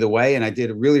advertising would be the way. And I did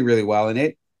really, really well in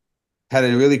it. Had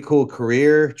a really cool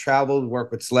career, traveled,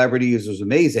 worked with celebrities. It was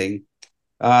amazing.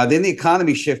 Then the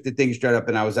economy shifted, things dried up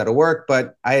and I was out of work.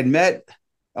 But I had met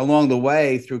along the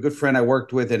way through a good friend I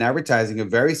worked with in advertising, a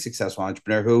very successful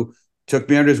entrepreneur who took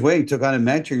me under his wing, took on a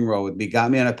mentoring role with me, got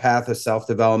me on a path of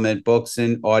self-development, books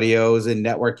and audios and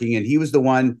networking. And he was the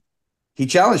one, he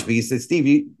challenged me. He said, Steve,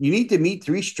 you need to meet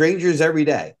 3 strangers every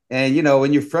day. And,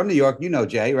 when you're from New York,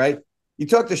 Jay, right? You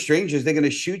talk to strangers, they're going to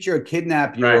shoot you or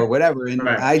kidnap you or whatever. And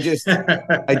I did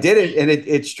it, and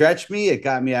it stretched me. It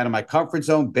got me out of my comfort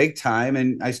zone big time.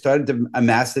 And I started to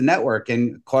amass the network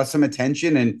and caught some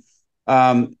attention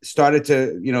and started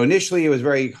to, initially it was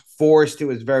very forced. It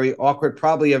was very awkward.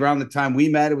 Probably around the time we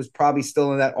met, it was probably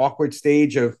still in that awkward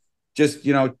stage of just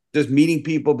meeting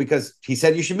people because he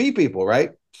said you should meet people,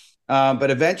 right? But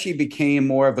eventually became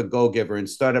more of a go-giver and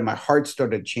my heart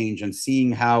started to change and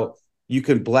seeing how you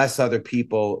can bless other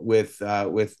people with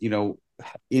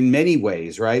in many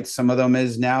ways, right? Some of them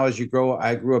is now as you grow,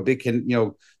 I grew a big,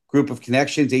 group of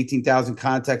connections, 18,000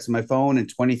 contacts on my phone and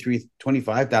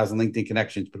 25,000 LinkedIn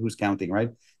connections, but who's counting, right?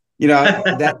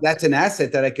 That's an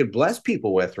asset that I could bless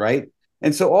people with, right?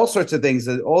 And so all sorts of things,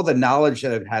 all the knowledge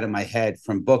that I've had in my head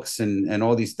from books and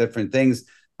all these different things,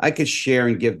 I could share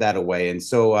and give that away. And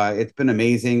so it's been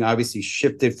amazing. Obviously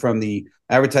shifted from the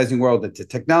advertising world into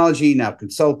technology, now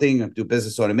consulting, I do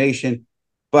business automation,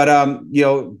 but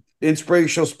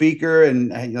inspirational speaker.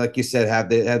 And like you said, had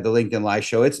the LinkedIn Live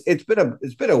show. It's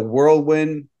been a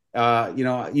whirlwind.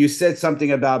 You said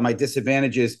something about my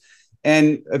disadvantages,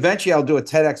 and eventually I'll do a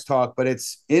TEDx talk, but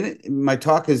my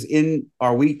talk is in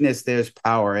our weakness, there's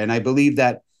power. And I believe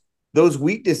that those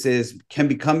weaknesses can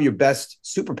become your best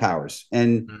superpowers.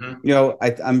 And,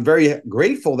 I'm very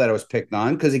grateful that I was picked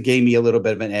on because it gave me a little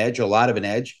bit of an edge, a lot of an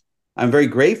edge. I'm very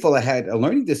grateful I had a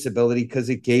learning disability because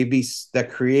it gave me that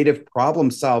creative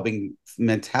problem solving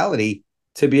mentality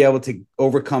to be able to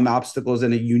overcome obstacles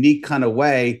in a unique kind of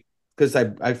way. Because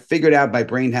I figured out my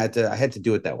brain I had to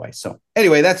do it that way. So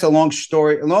anyway, that's a long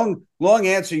story, a long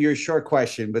answer to your short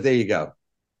question, but there you go.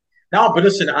 No, but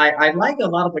listen, I like a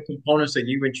lot of the components that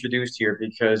you introduced here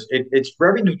because it's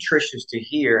very nutritious to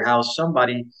hear how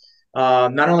somebody,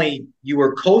 not only you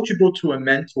were coachable to a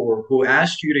mentor who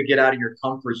asked you to get out of your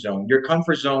comfort zone. Your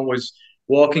comfort zone was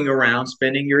walking around,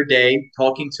 spending your day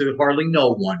talking to hardly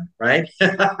no one, right?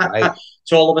 Right.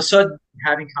 So all of a sudden,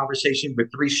 having conversation with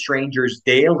 3 strangers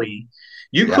daily,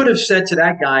 you could have said to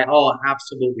that guy, "Oh,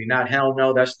 absolutely not. Hell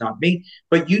no, that's not me."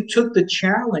 But you took the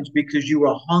challenge because you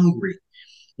were hungry.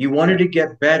 You wanted to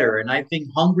get better, and I think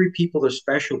hungry people are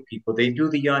special people. They do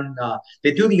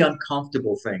the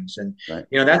uncomfortable things, and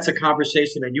that's a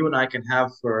conversation that you and I can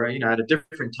have for at a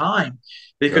different time,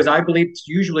 because I believe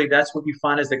usually that's what you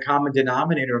find as the common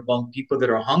denominator among people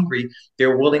that are hungry.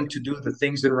 They're willing to do the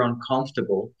things that are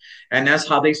uncomfortable, and that's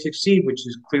how they succeed, which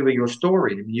is clearly your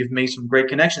story. I mean, you've made some great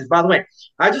connections. By the way,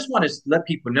 I just want to let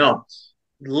people know.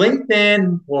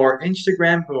 LinkedIn or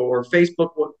Instagram or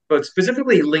Facebook, but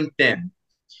specifically LinkedIn.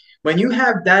 When you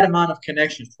have that amount of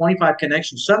connections, 25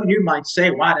 connections, some of you might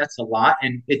say, wow, that's a lot.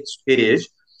 And it is.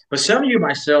 But some of you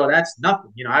might say, oh, that's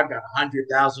nothing. I've got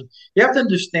 100,000. You have to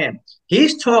understand,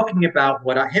 he's talking about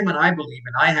what him and I believe,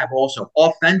 and I have also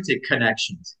authentic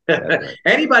connections. Right.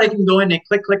 Anybody can go in and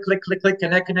click,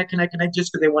 connect,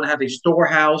 just because they want to have a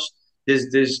storehouse.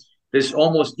 There's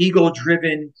almost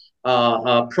ego-driven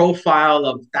profile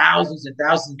of thousands and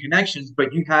thousands of connections,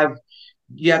 but you have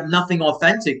nothing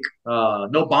authentic,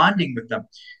 no bonding with them.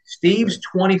 Steve's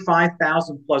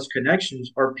 25,000 plus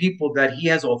connections are people that he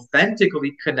has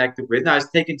authentically connected with. Now, it's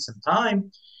taken some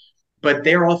time, but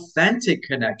they're authentic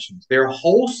connections. They're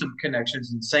wholesome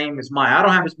connections, and same as mine. I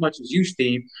don't have as much as you,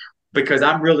 Steve, because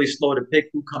I'm really slow to pick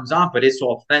who comes on, but it's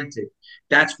authentic.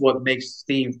 That's what makes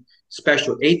Steve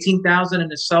special. 18,000 in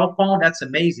his cell phone, that's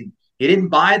amazing. He didn't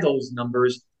buy those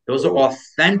numbers. Those are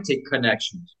authentic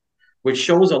connections, which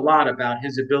shows a lot about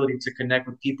his ability to connect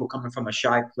with people coming from a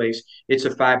shy place. It's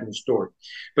a fabulous story.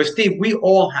 But Steve, we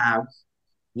all have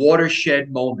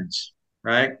watershed moments,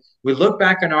 right? We look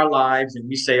back in our lives and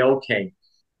we say, okay,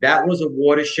 that was a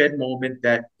watershed moment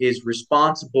that is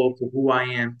responsible for who I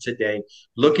am today.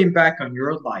 Looking back on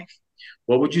your life,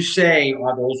 what would you say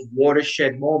are those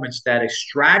watershed moments that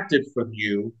extracted from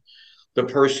you the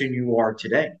person you are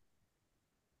today?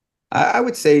 I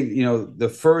would say, the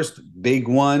first big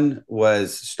one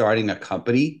was starting a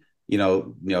company,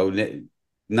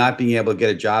 not being able to get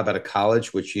a job out of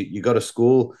college, which you go to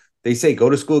school, they say, go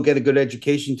to school, get a good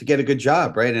education to get a good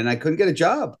job. Right. And I couldn't get a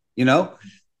job,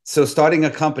 so starting a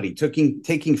company,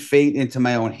 taking fate into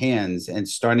my own hands and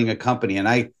starting a company.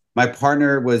 And my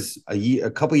partner was a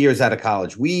couple years out of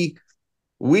college. We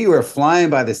were flying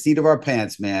by the seat of our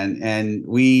pants, man. And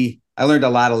I learned a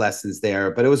lot of lessons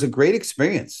there, but it was a great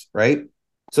experience, right?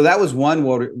 So that was one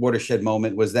watershed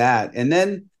moment, was that. And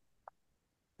then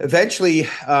eventually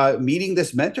meeting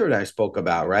this mentor that I spoke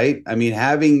about, right? I mean,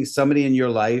 having somebody in your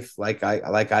life like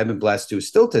I've been blessed to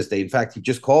still to this day. In fact, he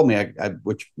just called me,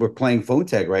 which we're playing phone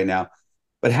tag right now.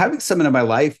 But having someone in my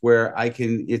life where I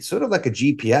can, it's sort of like a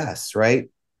GPS, right?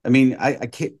 I mean, I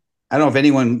can't. I don't know if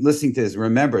anyone listening to this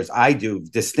remembers. I do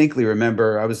distinctly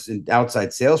remember. I was in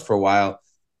outside sales for a while,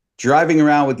 driving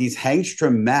around with these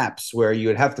Hangstrom maps where you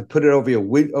would have to put it over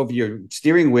your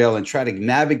steering wheel and try to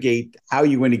navigate how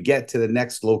you're going to get to the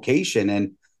next location.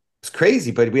 And it's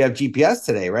crazy, but we have GPS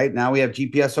today, right? Now we have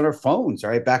GPS on our phones,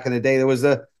 right? Back in the day, there was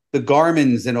the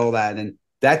Garmin's and all that, and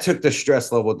that took the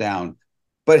stress level down.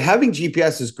 But having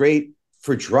GPS is great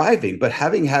for driving, but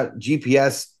having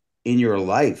GPS in your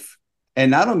life, and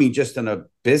not only just on a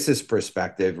business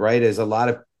perspective, right? There's a lot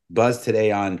of buzz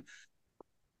today on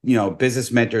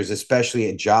business mentors, especially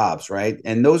at jobs, right?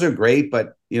 And those are great,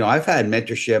 but I've had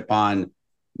mentorship on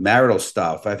marital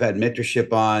stuff. I've had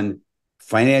mentorship on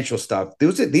financial stuff.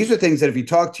 These are things that if you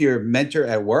talk to your mentor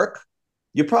at work,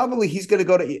 he's going to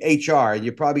go to HR and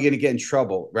you're probably going to get in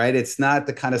trouble, right? It's not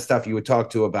the kind of stuff you would talk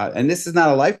to about. And this is not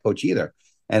a life coach either.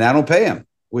 And I don't pay him,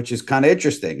 which is kind of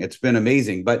interesting. It's been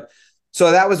amazing. But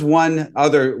so that was one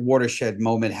other watershed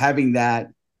moment, having that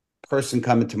person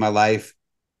come into my life.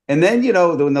 And then,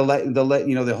 when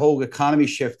the whole economy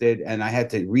shifted and I had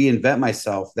to reinvent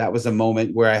myself, that was a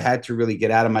moment where I had to really get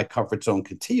out of my comfort zone,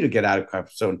 continue to get out of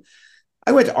comfort zone.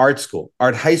 I went to art school,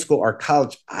 art high school, art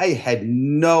college. I had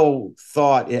no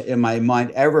thought in my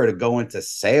mind ever to go into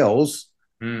sales.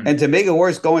 And to make it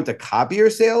worse, go into copier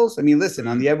sales. I mean, listen,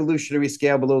 on the evolutionary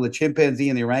scale below the chimpanzee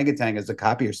and the orangutan is a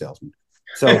copier salesman.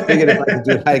 So I figured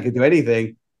if I could do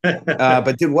anything,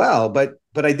 but did well. But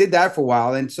I did that for a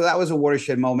while. And so that was a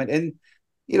watershed moment. And,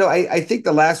 I think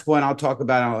the last one I'll talk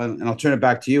about, and I'll turn it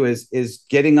back to you, is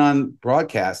getting on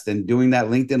broadcast and doing that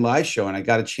LinkedIn Live show. And I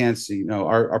got a chance,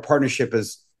 our partnership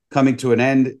is coming to an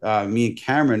end, me and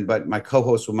Cameron, but my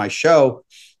co-host with my show,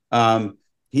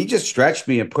 he just stretched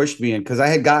me and pushed me in because I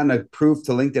had gotten approved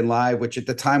to LinkedIn Live, which at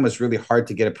the time was really hard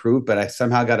to get approved, but I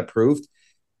somehow got approved.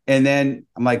 And then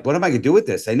I'm like, what am I going to do with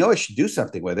this? I know I should do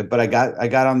something with it, but I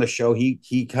got on the show.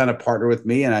 He kind of partnered with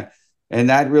me, and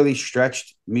that really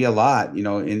stretched me a lot,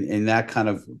 in that kind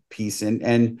of piece,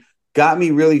 and got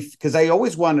me really, because I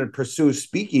always wanted to pursue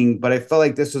speaking, but I felt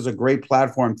like this was a great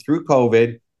platform through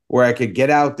COVID where I could get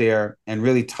out there and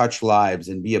really touch lives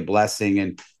and be a blessing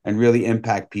and really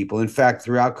impact people. In fact,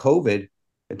 throughout COVID,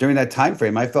 during that time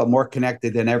frame, I felt more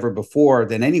connected than ever before,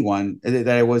 than anyone that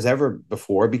I was ever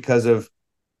before, because of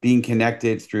being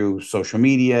connected through social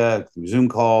media, through Zoom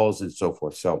calls, and so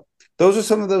forth. So those are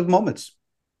some of those moments.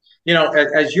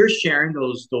 As you're sharing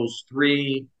those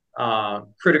three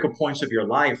critical points of your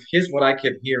life, here's what I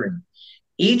kept hearing.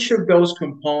 Each of those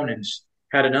components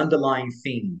had an underlying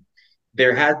theme.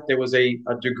 There was a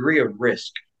degree of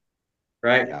risk,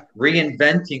 right? Yeah.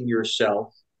 Reinventing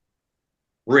yourself,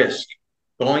 risk.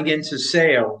 Going into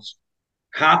sales,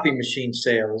 copy machine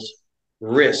sales,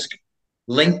 risk.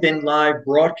 LinkedIn Live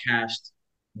broadcast,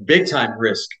 big time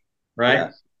risk, right?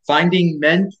 Yeah. Finding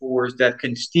mentors that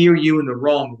can steer you in the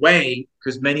wrong way,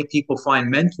 because many people find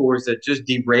mentors that just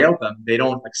derail them. They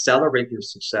don't accelerate their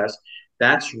success.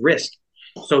 That's risk.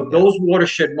 So those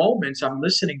watershed moments I'm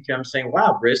listening to, I'm saying,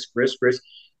 wow, risk, risk, risk.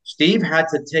 Steve had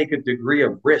to take a degree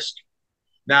of risk.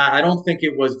 Now, I don't think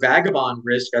it was vagabond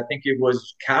risk. I think it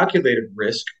was calculated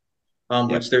risk,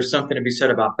 which there's something to be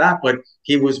said about that. But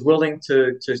he was willing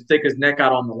to stick his neck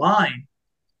out on the line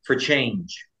for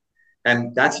change.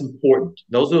 And that's important.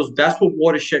 That's what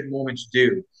watershed moments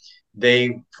do.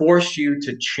 They force you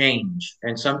to change.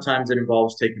 And sometimes it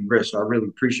involves taking risks. So I really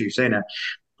appreciate you saying that.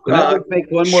 Can I just make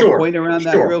one more point around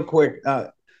that real quick?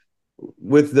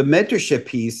 With the mentorship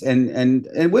piece and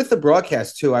with the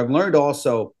broadcast too, I've learned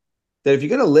also that if you're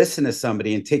going to listen to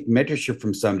somebody and take mentorship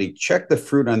from somebody, check the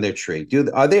fruit on their tree.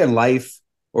 Are they in life,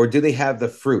 or do they have the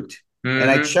fruit? Mm-hmm.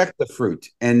 And I checked the fruit,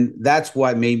 and that's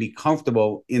what made me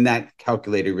comfortable in that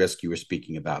calculated risk you were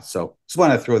speaking about. So just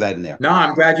want to throw that in there. No,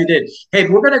 I'm glad you did. Hey,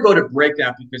 we're going to go to break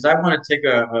now because I want to take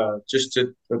a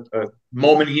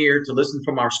moment here to listen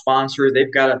from our sponsor.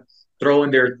 They've got to throw in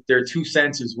their 2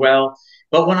 cents as well.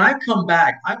 But when I come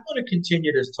back, I want to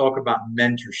continue to talk about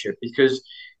mentorship, because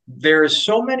there's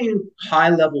so many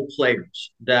high-level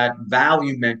players that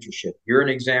value mentorship. You're an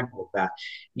example of that.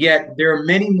 Yet there are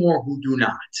many more who do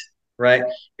not, right?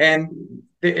 And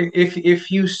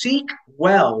if you seek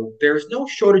well, there's no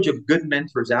shortage of good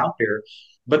mentors out there.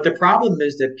 But the problem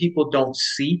is that people don't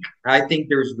seek. I think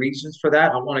there's reasons for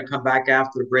that. I want to come back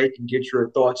after the break and get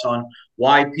your thoughts on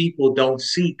why people don't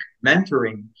seek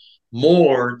mentoring.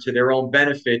 more to their own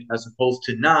benefit as opposed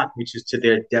to not, which is to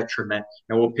their detriment.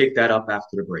 And we'll pick that up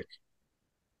after the break.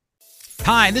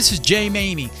 Hi, this is Jay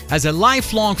Mamie. As a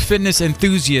lifelong fitness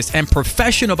enthusiast and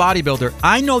professional bodybuilder,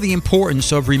 I know the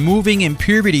importance of removing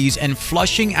impurities and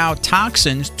flushing out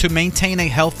toxins to maintain a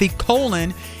healthy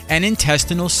colon and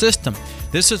intestinal system.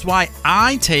 This is why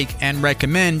I take and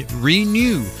recommend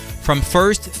Renew from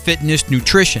First Fitness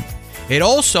Nutrition. It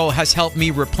also has helped me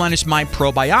replenish my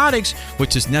probiotics,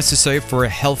 which is necessary for a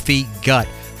healthy gut.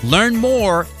 Learn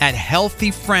more at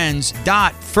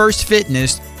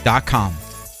healthyfriends.firstfitness.com.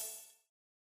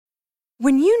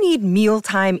 When you need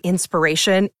mealtime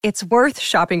inspiration, it's worth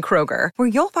shopping Kroger, where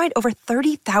you'll find over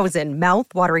 30,000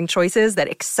 mouth-watering choices that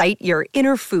excite your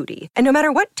inner foodie. And no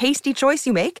matter what tasty choice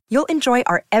you make, you'll enjoy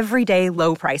our everyday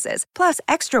low prices, plus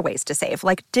extra ways to save,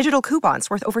 like digital coupons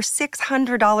worth over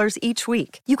 $600 each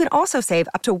week. You can also save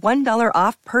up to $1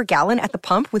 off per gallon at the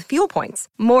pump with fuel points.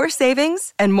 More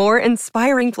savings and more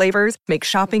inspiring flavors make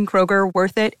shopping Kroger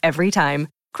worth it every time.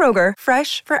 Kroger,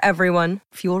 fresh for everyone.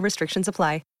 Fuel restrictions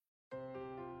apply.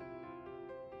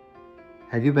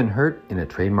 Have you been hurt in a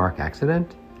trademark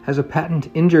accident? Has a patent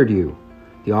injured you?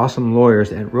 The awesome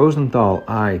lawyers at Rosenthal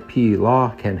IP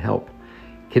Law can help.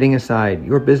 Kidding aside,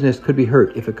 your business could be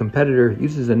hurt if a competitor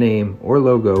uses a name or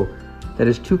logo that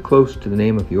is too close to the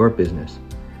name of your business.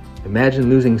 Imagine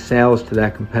losing sales to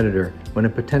that competitor when a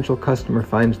potential customer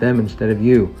finds them instead of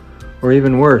you. Or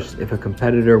even worse, if a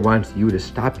competitor wants you to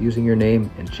stop using your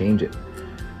name and change it.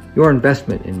 Your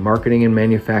investment in marketing and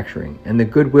manufacturing and the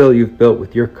goodwill you've built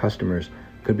with your customers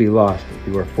could be lost if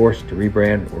you are forced to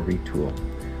rebrand or retool.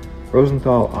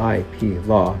 Rosenthal IP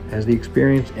Law has the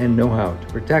experience and know-how to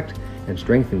protect and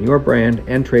strengthen your brand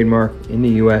and trademark in the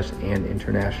U.S. and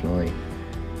internationally.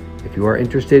 If you are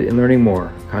interested in learning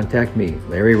more, contact me,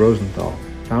 Larry Rosenthal,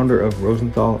 founder of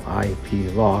Rosenthal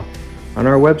IP Law, on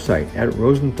our website at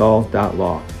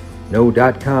rosenthal.law. No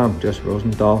 .com, just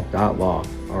rosenthal.law,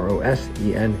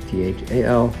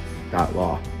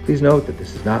 rosenthal.law. Please note that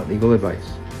this is not legal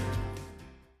advice.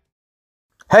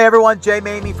 Hey everyone, Jay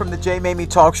Mamie from the Jay Mamie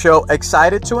Talk Show.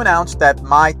 Excited to announce that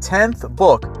my 10th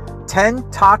book, 10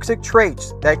 Toxic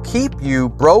Traits That Keep You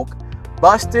Broke,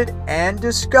 Busted, and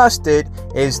Disgusted,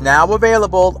 is now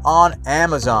available on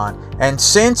Amazon. And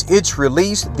since its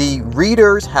release, the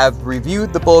readers have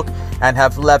reviewed the book and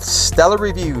have left stellar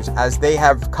reviews, as they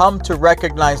have come to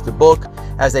recognize the book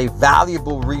as a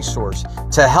valuable resource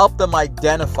to help them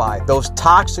identify those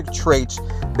toxic traits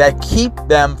that keep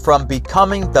them from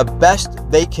becoming the best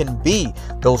they can be.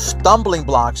 Those stumbling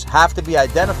blocks have to be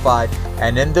identified.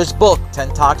 And in this book,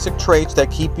 10 Toxic Traits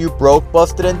That Keep You Broke,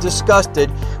 Busted, and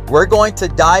Disgusted, we're going to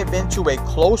dive into a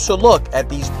closer look at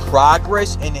these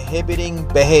progress inhibiting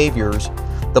behaviors.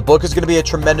 The book is going to be a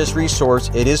tremendous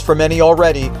resource. It is for many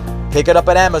already. Pick it up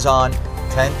at Amazon.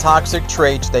 10 Toxic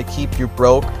Traits That Keep You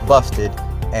Broke, Busted,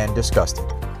 and Disgusted.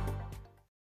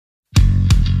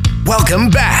 Welcome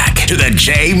back to the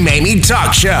Jay Mamie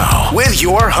Talk Show with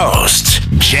your host,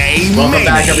 Jay Mamie. Welcome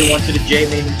back, everyone, to the Jay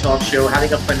Mamie Talk Show.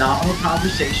 Having a phenomenal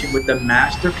conversation with the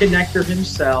master connector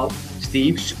himself,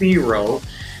 Steve Spiro.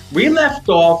 We left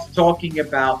off talking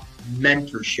about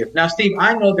mentorship. Now, Steve,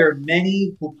 I know there are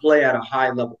many who play at a high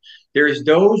level. There's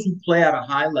those who play at a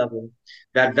high level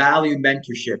that value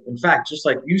mentorship. In fact, just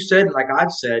like you said, and like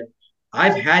I've said,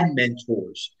 I've had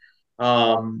mentors.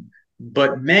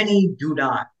 But many do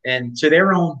not, and to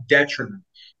their own detriment.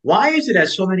 Why is it that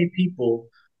so many people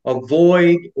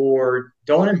avoid or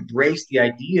don't embrace the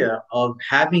idea of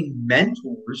having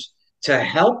mentors to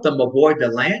help them avoid the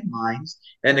landmines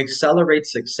and accelerate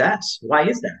success? Why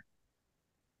is that?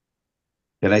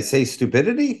 Did I say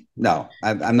stupidity? No,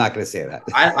 I'm not going to say that.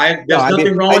 There's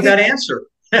nothing wrong with that answer.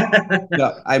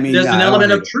 No, I mean, there's an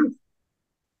element of truth.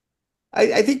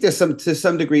 I think there's to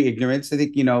some degree ignorance. I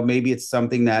think, maybe it's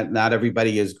something that not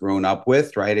everybody has grown up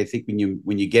with, right? I think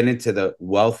when you get into the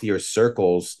wealthier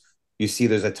circles, you see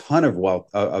there's a ton of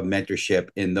of mentorship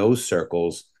in those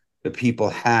circles that people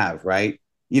have, right?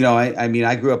 I mean,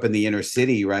 I grew up in the inner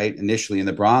city, right? Initially in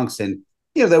the Bronx, and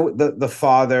the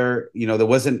father, there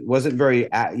wasn't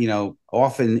very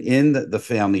often in the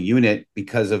family unit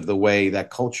because of the way that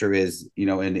culture is, in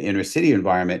the inner city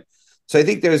environment. So I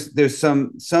think there's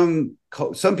some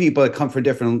people that come from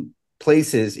different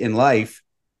places in life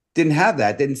didn't have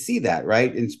that, didn't see that,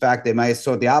 right? In fact, they might have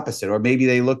saw the opposite, or maybe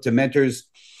they looked to mentors,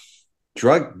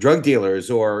 drug dealers,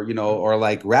 or or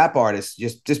like rap artists,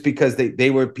 just because they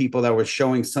were people that were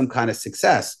showing some kind of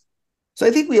success. So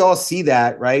I think we all see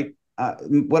that, right?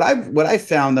 What I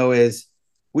found though is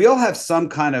we all have some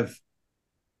kind of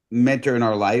mentor in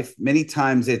our life. Many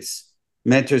times it's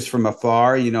mentors from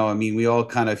afar. I mean, we all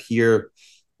kind of hear,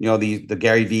 the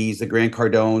Gary V's, the Grant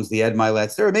Cardones, the Ed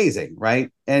Milet's, they're amazing, right?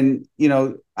 And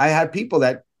I have people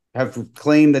that have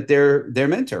claimed that they're their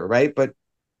mentor, right? But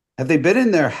have they been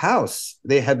in their house?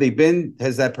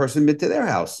 Has that person been to their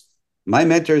house? My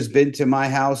mentor has been to my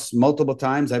house multiple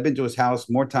times. I've been to his house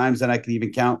more times than I can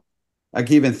even count. I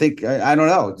can even think, I don't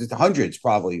know, just hundreds,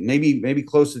 probably, maybe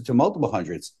closer to multiple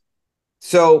hundreds.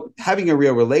 So having a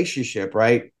real relationship,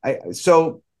 right?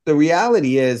 So the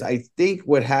reality is, I think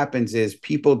what happens is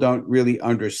people don't really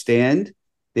understand.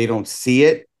 They don't see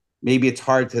it. Maybe it's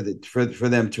hard for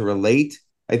them to relate.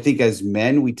 I think as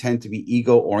men, we tend to be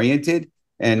ego oriented,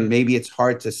 and maybe it's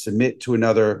hard to submit to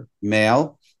another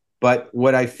male. But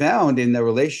what I found in the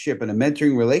relationship, in a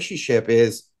mentoring relationship,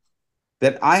 is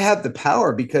that I have the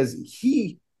power, because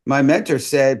my mentor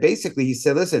said, basically, he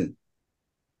said, listen,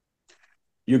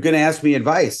 you're going to ask me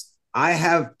advice. I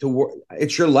have to work.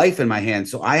 It's your life in my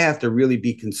hands. So I have to really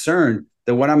be concerned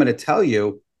that what I'm going to tell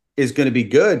you is going to be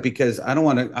good, because I don't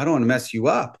want to mess you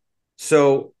up.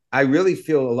 So I really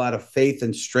feel a lot of faith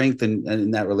and strength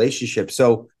in that relationship.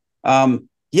 So,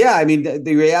 yeah, I mean,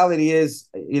 the reality is,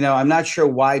 I'm not sure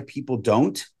why people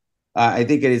don't. I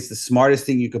think it is the smartest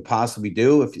thing you could possibly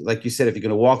do. If, like you said, if you're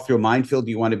going to walk through a minefield,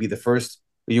 you want to be the first,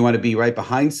 or you want to be right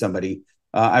behind somebody.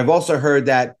 I've also heard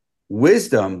that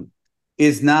wisdom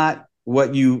is not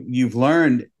what you've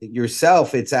learned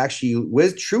yourself. It's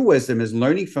actually true wisdom is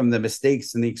learning from the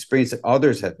mistakes and the experience that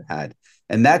others have had.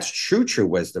 And that's true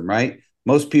wisdom, right?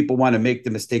 Most people want to make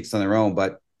the mistakes on their own,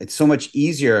 but it's so much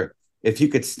easier if you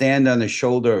could stand on the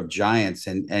shoulder of giants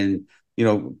and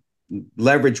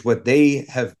leverage what they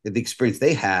have, the experience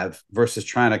they have, versus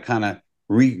trying to kind of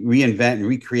reinvent and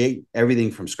recreate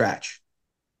everything from scratch.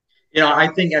 I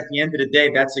think at the end of the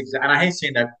day, that's exactly, and I hate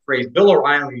saying that phrase. Bill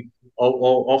O'Reilly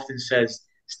often says,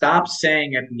 stop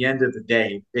saying at the end of the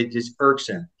day. It just irks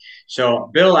him. So,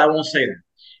 Bill, I won't say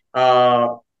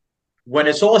that. When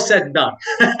it's all said and done.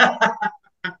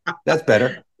 That's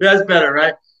better. That's better,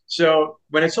 right? So,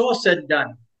 when it's all said and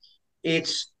done,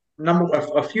 it's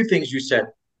a few things you said.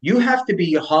 You have to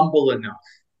be humble enough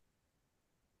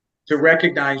to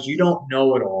recognize you don't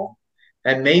know it all,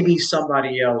 and maybe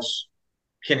somebody else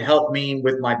can help me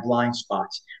with my blind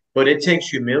spots. But it takes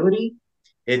humility,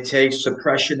 it takes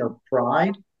suppression of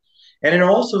pride, and it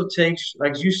also takes,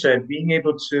 like you said, being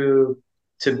able to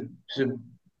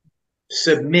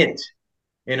submit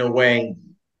in a way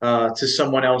to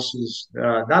someone else's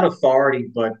not authority,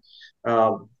 but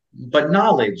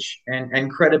knowledge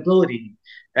and credibility,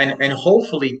 and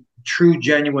hopefully true,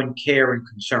 genuine care and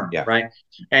concern, right?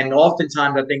 And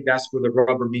oftentimes, I think that's where the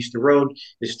rubber meets the road.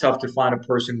 It's tough to find a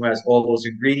person who has all those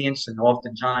ingredients, and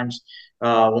oftentimes,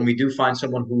 when we do find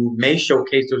someone who may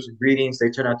showcase those ingredients, they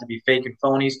turn out to be fake and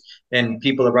phonies, and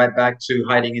people are right back to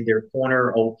hiding in their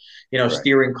corner, or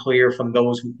steering clear from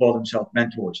those who call themselves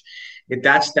mentors.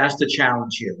 That's the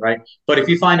challenge here, right? But if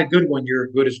you find a good one, you're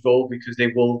good as gold, because they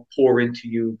will pour into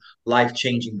you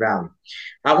life-changing value.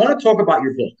 I want to talk about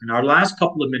your book in our last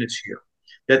couple of minutes here.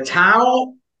 The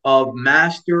Tao of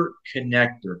Master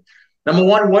Connector. Number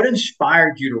one, what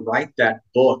inspired you to write that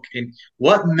book, and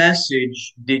what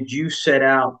message did you set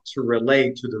out to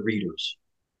relay to the readers?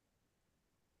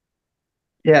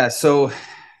 Yeah, so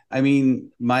I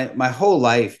mean, my whole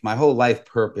life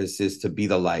purpose is to be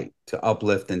the light, to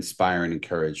uplift, inspire, and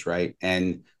encourage, right?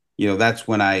 And that's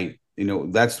when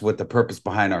that's what the purpose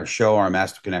behind our show, our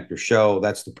Master Connector show.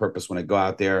 That's the purpose when I go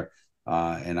out there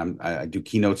and I do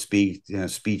keynote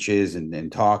speeches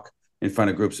and talk in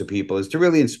front of groups of people, is to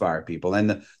really inspire people.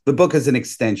 And the book is an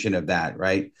extension of that,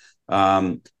 right?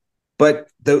 But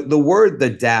the word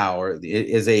the Tao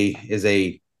is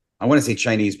a I want to say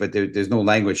Chinese, but there's no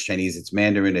language Chinese. It's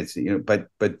Mandarin. It's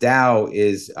but Tao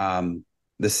is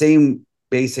the same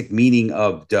basic meaning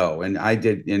of dough. And I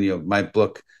did in my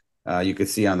book. You could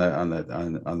see on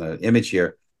the image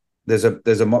here. There's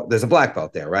a black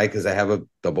belt there, right? Because I have a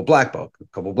double black belt, a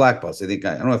couple black belts. I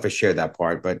don't know if I shared that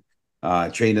part, but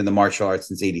trained in the martial arts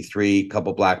since '83,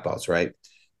 couple black belts, right?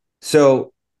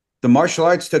 So the martial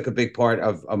arts took a big part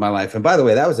of my life. And by the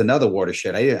way, that was another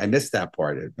watershed. I missed that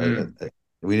part.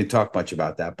 We didn't talk much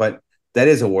about that, but that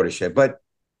is a watershed. But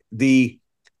the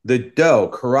do,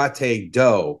 karate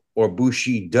do, or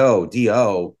bushido,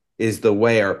 do, is the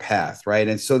way or path, right?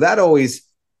 And so that always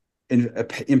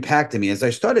impacted me as I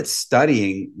started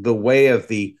studying the way of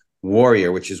the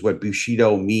warrior, which is what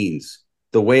bushido means,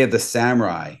 the way of the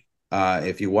samurai.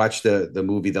 If you watch the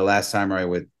movie The Last Samurai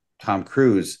with Tom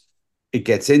Cruise, it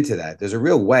gets into that. There's a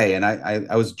real way, and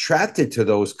I was attracted to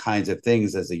those kinds of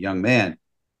things as a young man.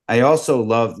 I also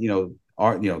loved,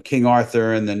 King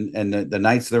Arthur and the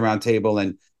Knights of the Round Table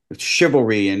and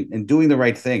chivalry and doing the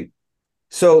right thing.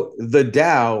 So the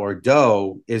Tao or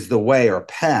Do is the way or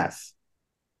path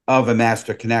of a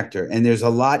master connector, and there's a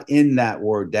lot in that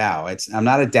word Tao. I'm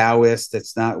not a Taoist.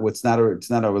 It's not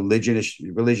a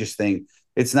religious thing.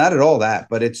 It's not at all that,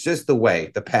 but it's just the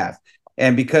way, the path.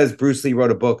 And because Bruce Lee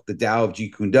wrote a book, The Tao of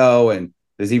Jeet Kune Do, and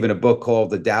there's even a book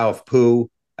called The Tao of Pooh,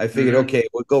 I figured, okay,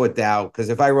 we'll go with Tao, because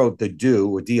if I wrote the Do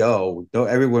or Do,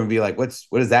 everyone would be like, what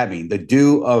does that mean? The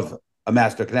Do of a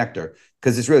master connector,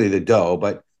 because it's really the Do,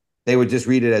 but they would just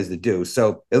read it as the Do.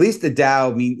 So at least the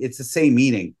Tao it's the same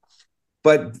meaning.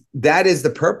 But that is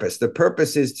the purpose. The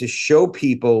purpose is to show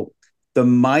people the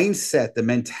mindset, the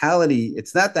mentality.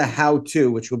 It's not the how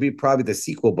to, which will be probably the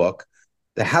sequel book,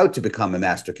 the how to become a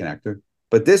master connector.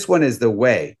 But this one is the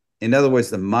way. In other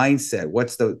words, the mindset.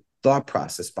 What's the thought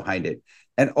process behind it?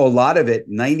 And a lot of it,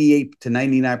 98 to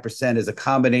 99%, is a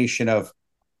combination of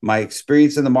my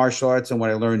experience in the martial arts and what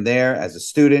I learned there as a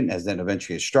student, as then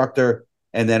eventually instructor,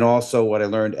 and then also what I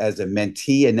learned as a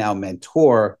mentee and now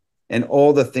mentor, and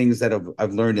all the things that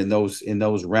I've learned in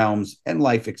those realms and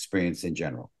life experience in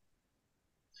general.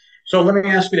 So let me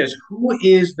ask you this. Who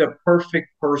is the perfect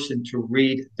person to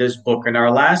read this book? In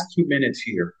our last 2 minutes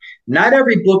here, not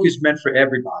every book is meant for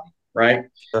everybody, right?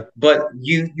 Sure. But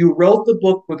you wrote the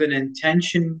book with an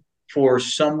intention for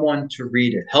someone to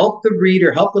read it. Help the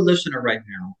reader, help the listener right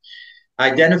now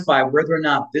identify whether or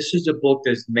not this is a book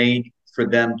that's made for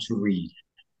them to read.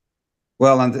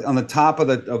 Well, on the top of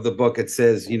the book, it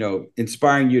says,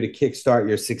 inspiring you to kickstart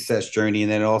your success journey.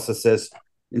 And then it also says,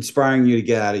 inspiring you to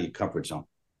get out of your comfort zone.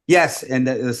 Yes. And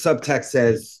the subtext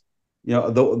says,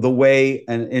 the way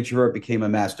an introvert became a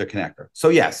master connector. So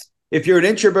yes, if you're an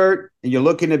introvert and you're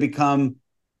looking to become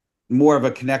more of a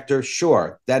connector,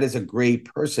 sure, that is a great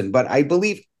person. But I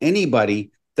believe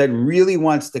anybody that really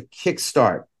wants to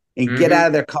kickstart and get out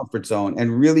of their comfort zone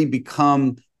and really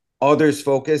become others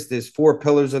focused. There's 4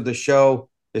 pillars of the show.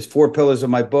 There's 4 pillars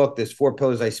of my book. There's 4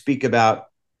 pillars I speak about,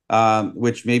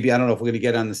 which maybe, I don't know if we're going to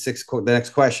get on the next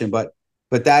question, but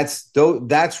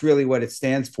that's really what it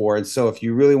stands for. And so if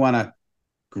you really want to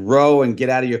grow and get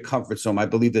out of your comfort zone, I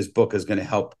believe this book is going to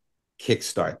help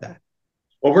kickstart that.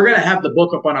 Well, we're going to have the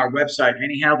book up on our website.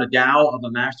 Anyhow, The Tao of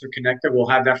a Master Connector. We'll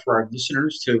have that for our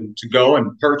listeners to go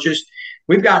and purchase.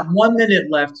 We've got 1 minute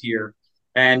left here.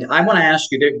 And I want to ask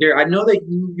you, I know that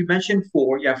you mentioned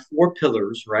 4. You have 4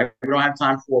 pillars, right? We don't have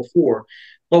time for 4.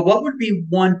 But what would be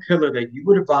one pillar that you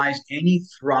would advise any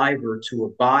thriver to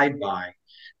abide by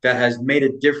that has made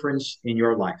a difference in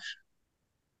your life?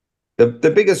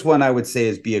 The biggest one I would say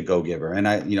is be a go-giver. And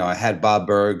I had Bob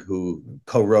Berg, who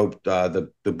co-wrote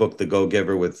the book, The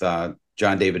Go-Giver, with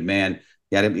John David Mann.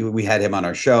 We had him on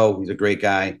our show. He's a great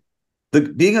guy.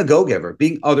 Being a go-giver,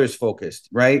 being others focused,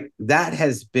 right? That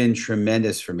has been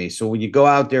tremendous for me. So when you go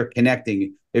out there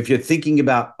connecting, if you're thinking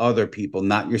about other people,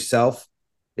 not yourself,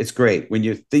 it's great. When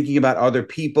you're thinking about other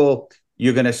people,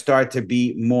 you're going to start to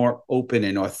be more open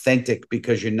and authentic,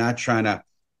 because you're not trying to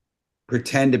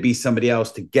pretend to be somebody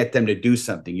else to get them to do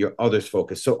something. You're others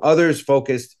focused. So others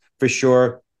focused, for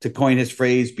sure, to coin his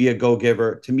phrase, be a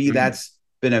go-giver. To me, that's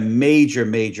been a major,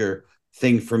 major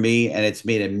thing for me. And it's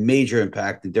made a major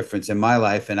impact and difference in my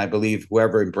life. And I believe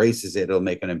whoever embraces it, it'll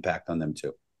make an impact on them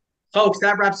too. Folks,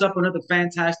 that wraps up another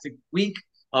fantastic week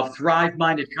of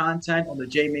Thrive-minded content on the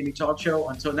Jay Mamie Talk Show.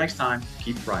 Until next time,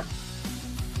 keep thriving.